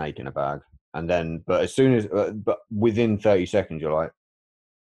got a snake in a bag. And then, but as soon as, but within 30 seconds, you're like,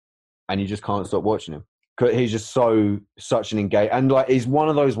 and you just can't stop watching him. Cause he's just such an engaged, and like, he's one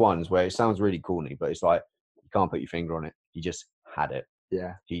of those ones where it sounds really corny, but it's like, you can't put your finger on it. He just had it.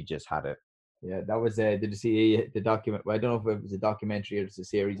 Yeah. He just had it. Yeah, that was, did you see the document? Well, I don't know if it was a documentary or it's a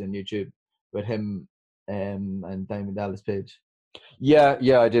series on YouTube with him and Diamond Dallas Page. Yeah,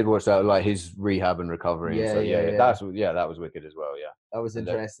 I did watch that, like his rehab and recovery. Yeah, and so, yeah. That was wicked as well. Yeah, that was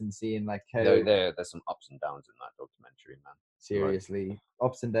interesting seeing like how there's some ups and downs in that documentary, man. Seriously,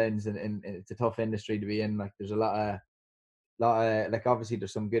 ups and downs, and it's a tough industry to be in. Like, there's a lot of like, obviously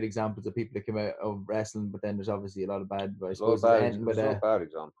there's some good examples of people that come out of wrestling, but then there's obviously a lot of bad. But I suppose bad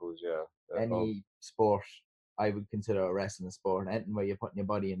examples. Yeah, any sport I would consider a wrestling sport. Anything where you're putting your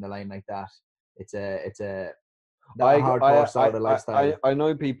body in the line like that, it's a hardcore sort of lifestyle. I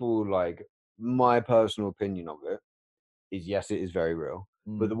know people like my personal opinion of it is, yes, it is very real.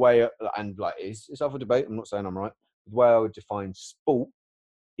 But the way, and like it's up for debate. I'm not saying I'm right. The way I would define sport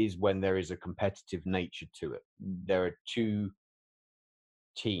is when there is a competitive nature to it. There are two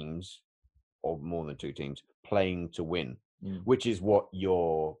teams, or more than two teams, playing to win, which is what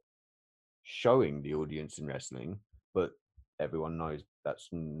you're showing the audience in wrestling. But everyone knows that's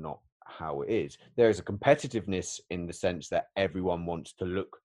not how it is. There is a competitiveness in the sense that everyone wants to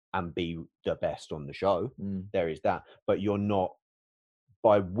look and be the best on the show. There is that, but you're not,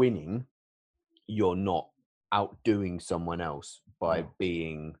 by winning, you're not outdoing someone else by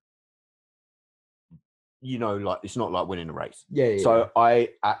being, like, it's not like winning a race. I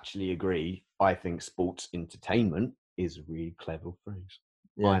actually agree. I think sports entertainment is a really clever phrase.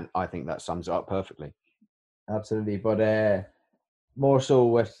 I think that sums it up perfectly. Absolutely. But more so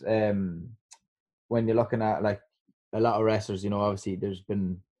with when you're looking at like a lot of wrestlers, obviously there's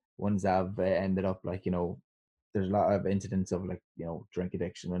been ones that have ended up like, there's a lot of incidents of like, drink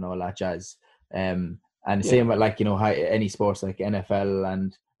addiction and all that jazz. And the same with like, any sports like NFL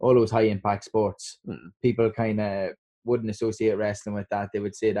and all those high impact sports, people kind of wouldn't associate wrestling with that. They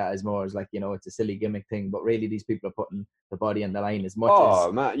would say that as more as like, it's a silly gimmick thing, but really these people are putting the body on the line as much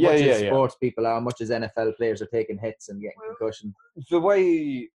as sports people are, much as NFL players are taking hits and getting concussion. The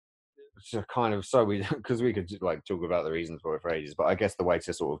way to kind of, because we could like talk about the reasons for it for ages, but I guess the way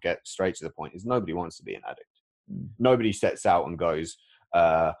to sort of get straight to the point is nobody wants to be an addict. Nobody sets out and goes,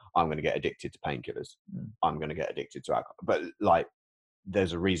 I'm going to get addicted to painkillers. I'm going to get addicted to alcohol. But like,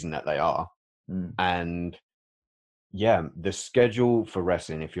 there's a reason that they are. And yeah, the schedule for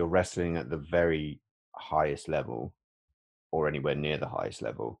wrestling, if you're wrestling at the very highest level or anywhere near the highest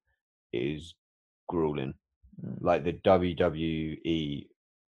level, is grueling. Like the WWE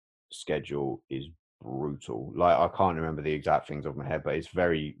schedule is brutal. Like, I can't remember the exact things off my head, but it's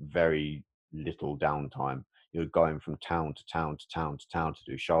very, very little downtime. You're going from town to town to town to town to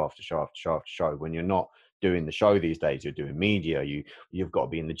do show after show after show after show. When you're not doing the show these days, you're doing media. You've got to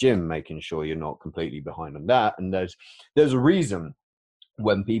be in the gym, making sure you're not completely behind on that. And there's a reason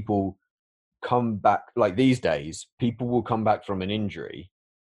when people come back, like these days, people will come back from an injury,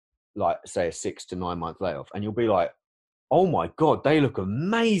 like say a 6 to 9 month layoff, and you'll be like, oh my God, they look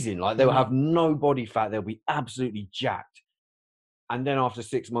amazing. Like they'll have no body fat. They'll be absolutely jacked. And then after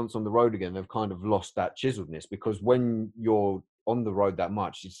 6 months on the road again, they've kind of lost that chiseledness, because when you're on the road that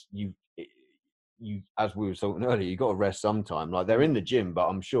much, you, as we were talking earlier, you got to rest sometime. Like they're in the gym, but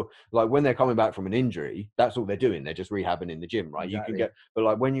I'm sure like when they're coming back from an injury, that's all they're doing. They're just rehabbing in the gym, right? Exactly. You can but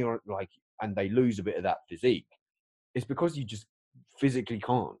like when you're like, and they lose a bit of that physique, it's because you just physically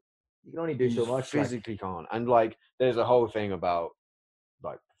can't. You can only do so much. Physically can't. And like, there's a whole thing about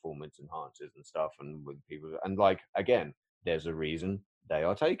like performance enhancers and stuff, and with people, and like, again, there's a reason they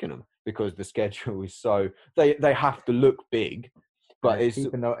are taking them, because the schedule is so they have to look big, but it's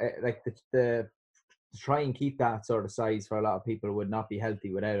keeping like the to try and keep that sort of size for a lot of people would not be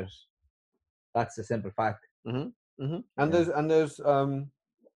healthy without it. That's a simple fact. And there's it's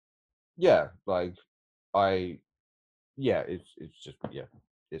just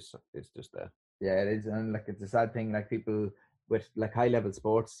it's just there. Yeah, it is. And like, it's a sad thing, like people with like high level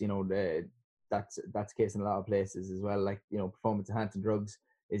sports, that's the case in a lot of places as well. Like, performance enhancing drugs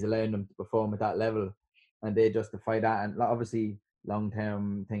is allowing them to perform at that level, and they justify that, and obviously long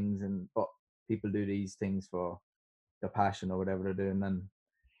term things, but people do these things for the passion or whatever they're doing. And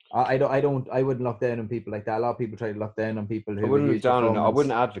I wouldn't look down on people like that. A lot of people try to look down on people who I wouldn't look down on it. I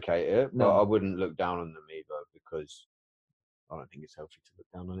wouldn't advocate it, but I wouldn't look down on them either, because I don't think it's healthy to look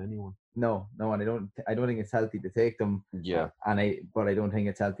down on anyone. No, and I don't think it's healthy to take them. Yeah. But I don't think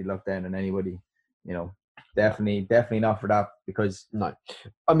it's healthy to look down on anybody. Definitely not for that, because no.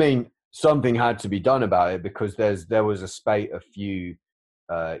 I mean, something had to be done about it, because there was a spate a few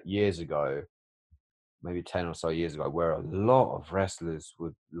years ago, maybe 10 or so years ago, where a lot of wrestlers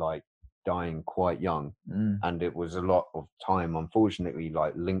were like dying quite young, and it was a lot of time, unfortunately,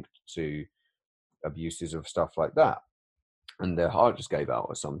 like linked to abuses of stuff like that, and their heart just gave out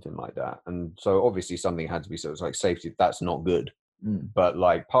or something like that. And so obviously something had to be, so it was like, safety, that's not good. But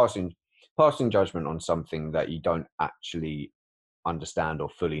like passing judgment on something that you don't actually understand or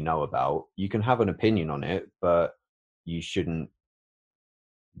fully know about, you can have an opinion on it, but you shouldn't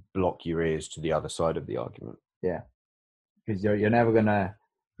block your ears to the other side of the argument. Yeah, because you're never gonna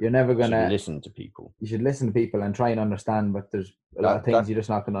listen to people. You should listen to people and try and understand, but there's a lot of things you're just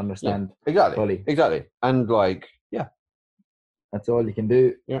not gonna understand. Yeah, fully. Exactly. And like, yeah, that's all you can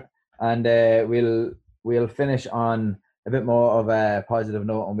do. Yeah. And we'll finish on a bit more of a positive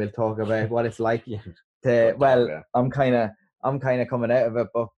note, and we'll talk about what it's like to. Well, I'm kind of coming out of it,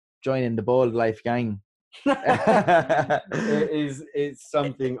 but joining the bald life gang? It's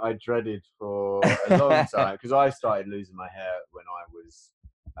something I dreaded for a long time because I started losing my hair when I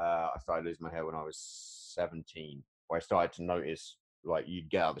was 17. Where I started to notice, like, you'd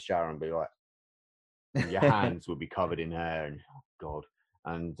get out of the shower and be like, and your hands would be covered in hair, and oh god.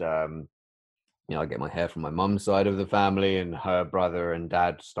 And I get my hair from my mum's side of the family, and her brother and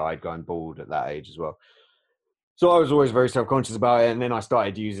dad started going bald at that age as well. So I was always very self-conscious about it, and then I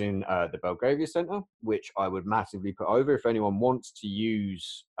started using the Belgravia Center, which I would massively put over. If anyone wants to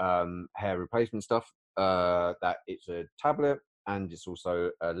use hair replacement stuff, that it's a tablet, and it's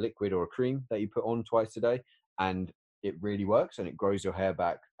also a liquid or a cream that you put on twice a day, and it really works, and it grows your hair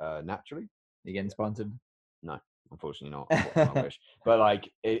back naturally. You getting sponsored? No, unfortunately not. I wish. But like,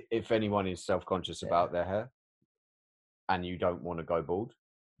 if anyone is self-conscious about their hair and you don't want to go bald,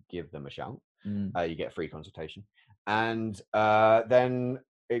 give them a shout. You get a free consultation. And then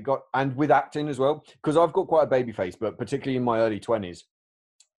it got, and with acting as well, because I've got quite a baby face, but particularly in my early 20s,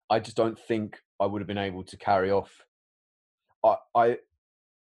 I just don't think I would have been able to carry off.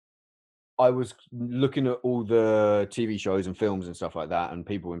 I was looking at all the TV shows and films and stuff like that, and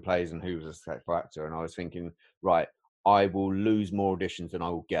people in plays and who was a successful actor, and I was thinking, right, I will lose more auditions than I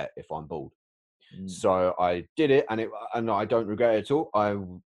will get if I'm bald. So I did it, and I don't regret it at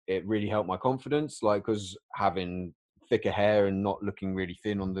all. It really helped my confidence, like, because having thicker hair and not looking really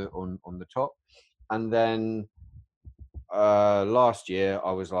thin on the top. And then last year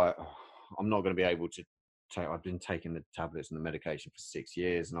I was like, oh, I'm not going to be able to take. I've been taking the tablets and the medication for 6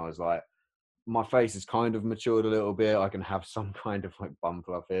 years, and I was like, my face has kind of matured a little bit. I can have some kind of like bum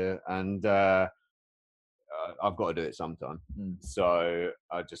fluff here, and I've got to do it sometime. So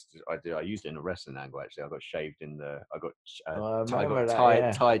I used it in a wrestling angle. Actually, I got shaved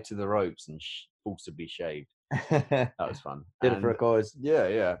tied to the ropes and forcibly shaved. That was fun. Did it for a cause.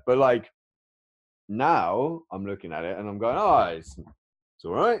 Yeah. But like, now I'm looking at it and I'm going, oh, it's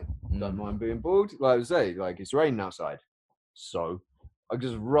all right. Don't mind being bald. Like I say, like, it's raining outside, so I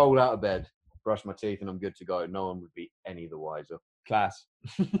just roll out of bed, brush my teeth, and I'm good to go. No one would be any the wiser. Class.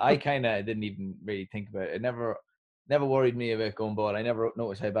 I kind of didn't even really think about it. It never worried me about going bald. I never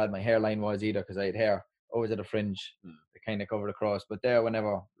noticed how bad my hairline was either, because I had hair always at a fringe that kind of covered across. But there,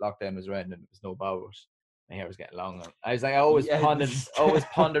 whenever lockdown was around and there was no barbers, my hair was getting longer. I was like, I always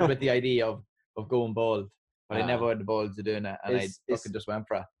pondered with the idea of going bald, but I never had the balls of doing it, and I fucking just went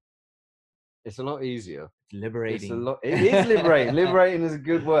for it. It's a lot easier. It's liberating. It is liberating. Liberating is a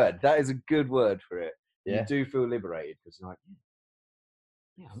good word. That is a good word for it. Yeah. You do feel liberated because you're like,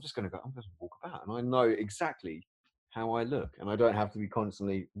 I'm just going to walk about, and I know exactly how I look, and I don't have to be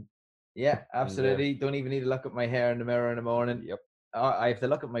constantly. Yeah, absolutely. Don't even need to look at my hair in the mirror in the morning. Yep. I have to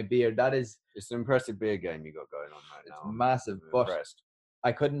look at my beard. It's an impressive beard game you got going on right now. It's massive, but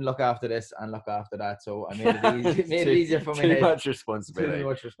I couldn't look after this and look after that, so I made it easier for me. Too much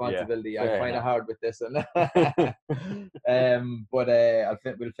responsibility. Yeah, I find it hard with this one.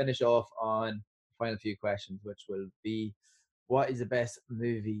 But we'll finish off on the final few questions, which will be, what is the best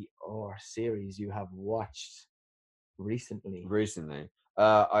movie or series you have watched recently?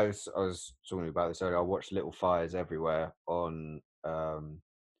 I was talking about this earlier. I watched Little Fires Everywhere on. I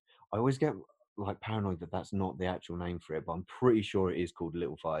always get like paranoid that that's not the actual name for it, but I'm pretty sure it is called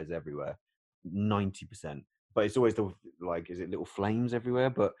Little Fires Everywhere, 90%. But it's always is it Little Flames Everywhere?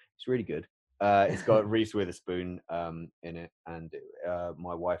 But it's really good. It's got Reese Witherspoon in it, and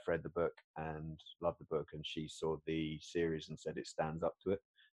my wife read the book and loved the book, and she saw the series and said it stands up to it.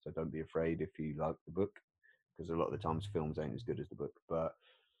 So don't be afraid if you like the book, because a lot of the times films ain't as good as the book. But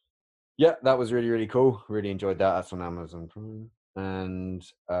yeah, that was really, really cool. Really enjoyed that. That's on Amazon Prime. And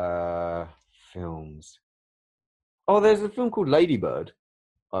films. Oh, there's a film called Lady Bird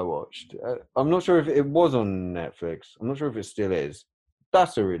I watched. I'm not sure if it was on Netflix. I'm not sure if it still is.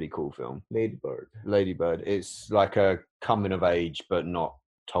 That's a really cool film. Lady Bird. It's like a coming of age, but not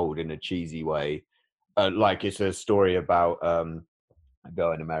told in a cheesy way. Like, it's a story about a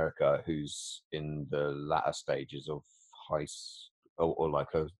girl in America who's in the latter stages of high school, or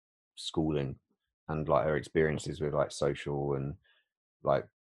like her schooling, and like her experiences with like social and like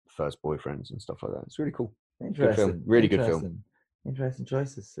first boyfriends and stuff like that. It's really cool. Interesting. Good film. Really good film. Interesting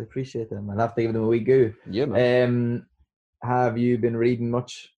choices. I appreciate them. I'll have to give them a wee go. Yeah, man. Have you been reading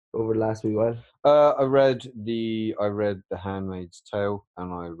much over the last wee while? I read The Handmaid's Tale,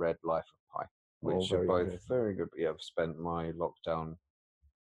 and I read Life of Pi, which are both very good. But yeah, I've spent my lockdown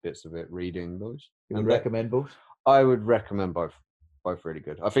bits of it reading those. You would recommend both? I would recommend both. Both really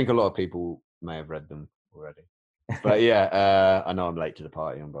good. I think a lot of people may have read them already. But yeah, I know I'm late to the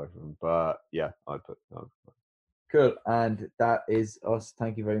party on both of them. But yeah, Cool. And that is us.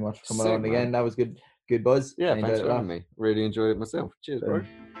 Thank you very much for coming Sick, on man. again. That was good buzz. Yeah, I thanks enjoyed for it a having lot. me. Really enjoyed it myself. Cheers, bro.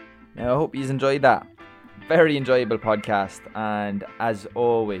 Now, I hope you enjoyed that. Very enjoyable podcast. And as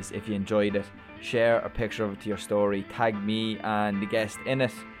always, if you enjoyed it, share a picture of it to your story. Tag me and the guest in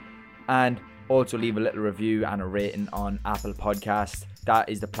it. And also leave a little review and a rating on Apple Podcasts. That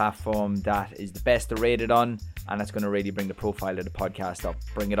is the platform that is the best to rate it on. And that's going to really bring the profile of the podcast up.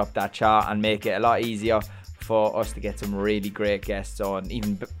 Bring it up that chart and make it a lot easier for us to get some really great guests on,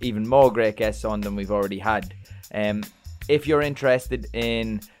 even more great guests on than we've already had. If you're interested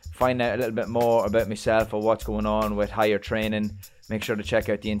in finding out a little bit more about myself or what's going on with higher training, make sure to check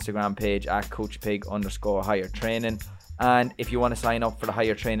out the Instagram page at coachpig_higher training. And if you want to sign up for the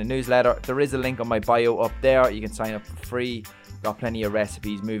Higher Training newsletter, there is a link on my bio up there. You can sign up for free. Got plenty of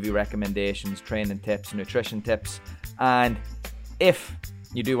recipes, movie recommendations, training tips, nutrition tips. And if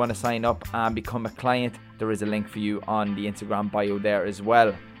you do want to sign up and become a client, there is a link for you on the Instagram bio there as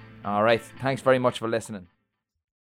well. All right. Thanks very much for listening.